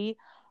see.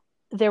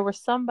 There was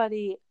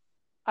somebody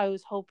I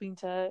was hoping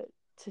to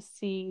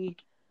see.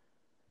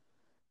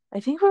 I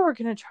think we were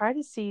going to try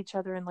to see each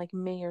other in like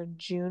May or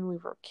June. We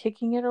were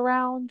kicking it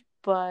around,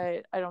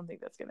 but I don't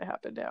think that's going to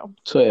happen now.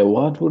 So yeah,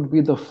 what would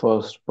be the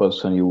first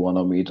person you want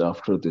to meet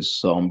after this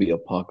zombie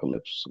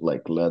apocalypse?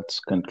 Like, let's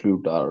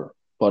conclude our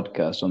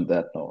podcast on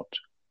that note.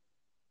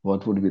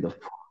 What would be the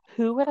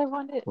Who would I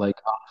want to? like?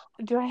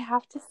 Do I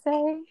have to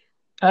say?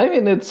 I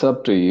mean, it's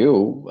up to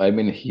you. I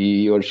mean,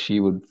 he or she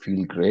would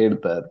feel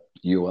great that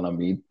you want to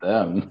meet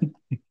them,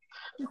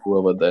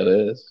 whoever that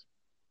is.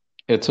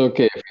 It's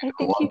okay if I you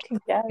don't think you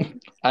want. can guess.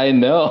 I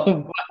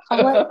know.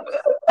 I'll let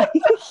I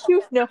think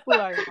you know who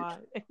I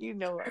want. You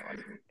know who I want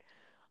to meet.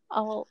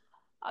 I'll.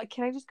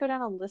 Can I just go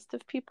down a list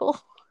of people?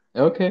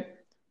 Okay.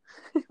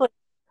 Like,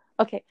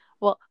 okay.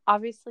 Well,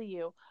 obviously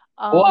you.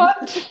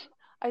 What?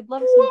 I'd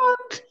love to.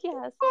 What?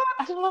 Yes,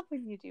 I love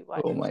when you do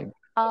what. Oh my.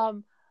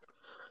 Um,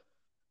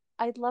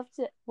 I'd love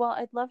to. Well,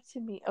 I'd love to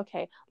meet.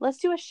 Okay, let's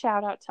do a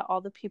shout out to all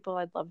the people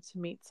I'd love to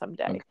meet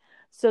someday. Okay.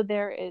 So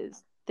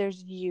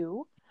there's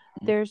you.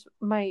 There's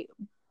my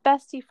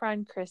bestie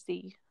friend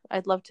Chrissy.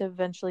 I'd love to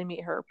eventually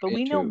meet her. But Me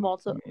we know too.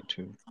 multiple. Me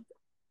too.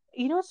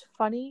 You know what's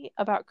funny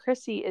about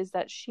Chrissy is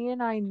that she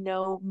and I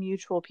know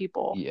mutual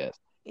people Yes.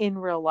 in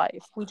real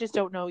life. We just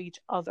don't know each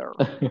other.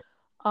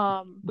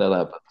 That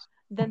happens.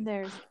 Then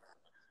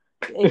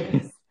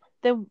is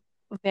then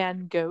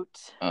Van Goat.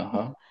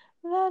 Uh-huh.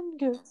 Van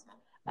Goat.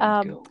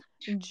 And go.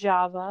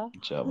 Java.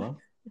 Java.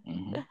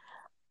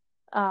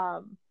 Mm-hmm.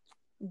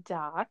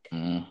 Doc.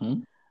 Mm-hmm.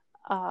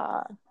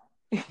 Uh,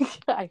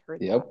 I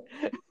heard Yep.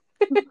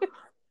 that.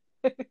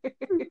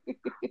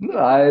 No,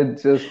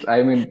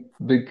 I mean,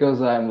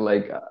 because I'm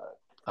like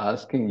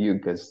asking you,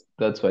 because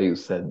that's why you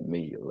said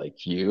me,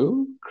 like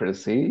you,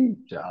 Chrissy,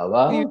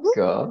 Java, You,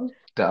 God,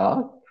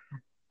 Doc,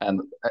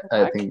 and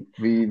I Doc. think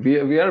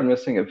we are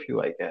missing a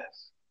few, I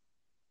guess.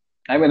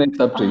 I mean, it's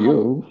up to Um,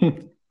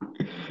 you.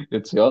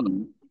 It's your.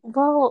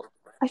 well,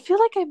 I feel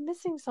like I'm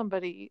missing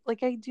somebody.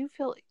 Like I do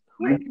feel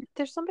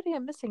there's somebody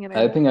I'm missing, and I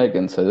I don't. think I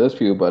can suggest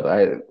few, but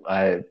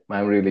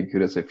I'm really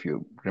curious if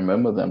you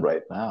remember them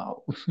right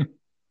now.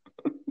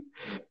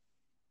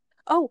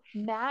 Oh,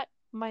 Matt,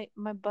 my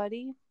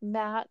buddy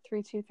Matt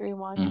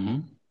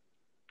 3231.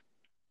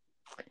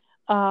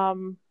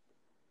 Hmm.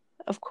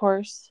 Of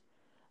course.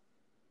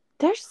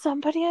 There's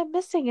somebody I'm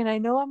missing, and I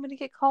know I'm going to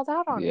get called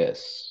out on it.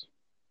 Yes.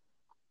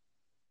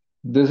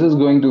 This is Who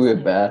am I going to be a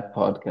missing? bad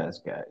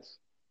podcast, guys.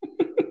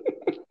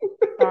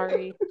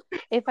 Sorry.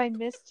 If I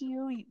missed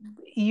you,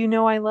 you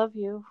know I love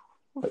you.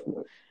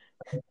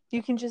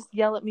 You can just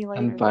yell at me And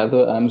later, by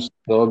though. the way, I'm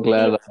so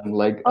glad If I'm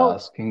like oh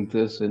asking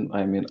this, and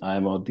I mean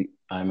I'm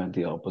at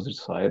the opposite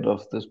side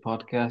of this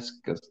podcast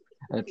because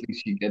at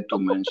least you get to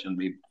mention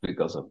me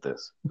because of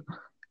this.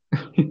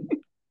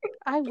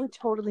 I would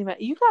totally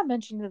you got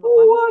mentioned in the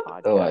last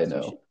What? Oh, I podcast. You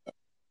know.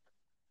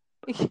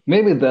 should.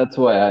 Maybe that's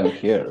why I'm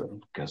here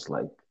because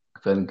like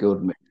Van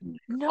Good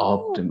No,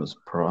 Optimus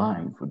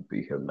Prime would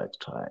be here next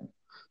time.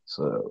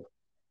 So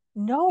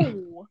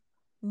no,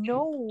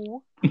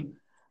 no.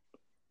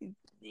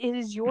 It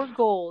is your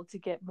goal to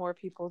get more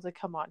people to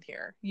come on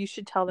here. You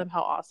should tell them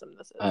how awesome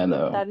this is. I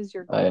know, That is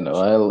your I goal.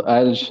 know.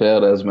 I'll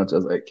share as much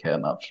as I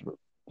can after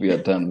we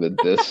are done with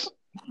this.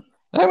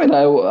 I mean,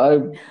 I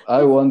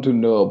want to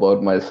know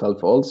about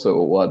myself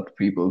also, what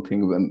people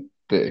think when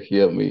they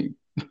hear me.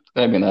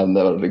 I mean, I've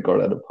never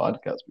recorded a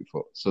podcast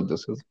before, so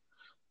this is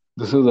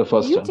the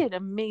first You time. did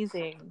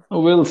amazing.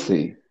 We'll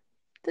see.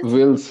 This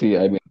We'll see.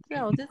 I mean,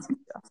 no, this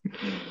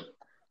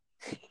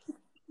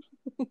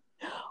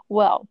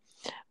well,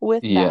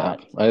 with yeah,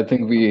 that, I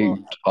think well, we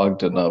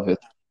talked enough.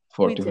 It's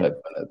we 45 did.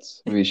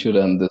 minutes. We should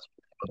end this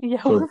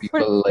Yeah, for we're pretty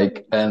people like,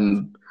 minutes.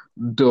 and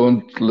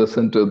don't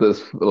listen to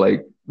this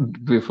like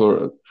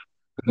before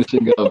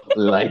finishing up.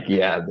 Like,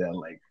 yeah, they're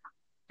like,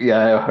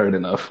 yeah, I've heard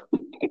enough.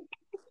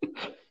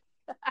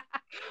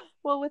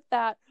 Well, with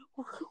that,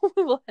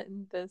 we will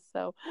end this.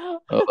 So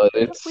we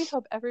It's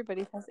hope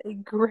everybody has a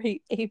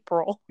great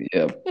April.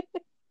 yeah,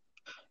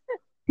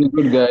 be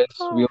good guys.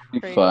 All We'll be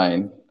right.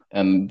 fine,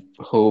 and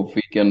hope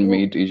we can Well,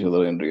 meet each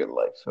other in real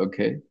life.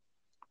 Okay,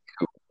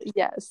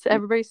 yes,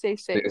 everybody stay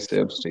stay safe.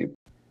 safe, Steve.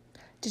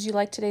 Did you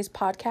like today's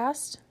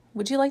podcast?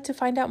 Would you like to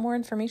find out more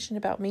information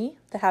about me,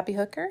 the Happy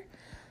Hooker?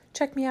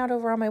 Check me out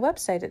over on my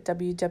website at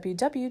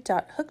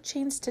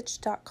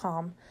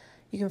www.hookchainstitch.com.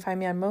 You can find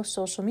me on most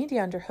social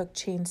media under Hook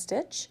Chain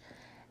Stitch.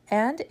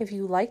 And if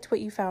you liked what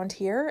you found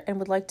here and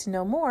would like to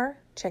know more,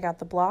 check out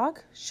the blog,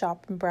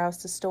 shop and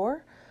browse the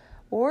store,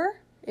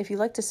 or if you'd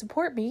like to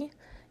support me,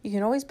 you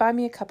can always buy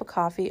me a cup of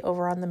coffee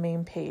over on the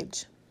main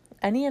page.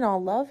 Any and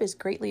all love is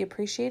greatly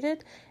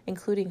appreciated,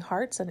 including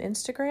hearts on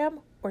Instagram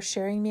or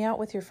sharing me out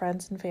with your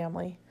friends and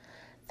family.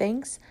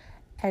 Thanks,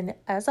 and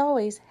as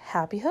always,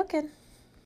 happy hooking!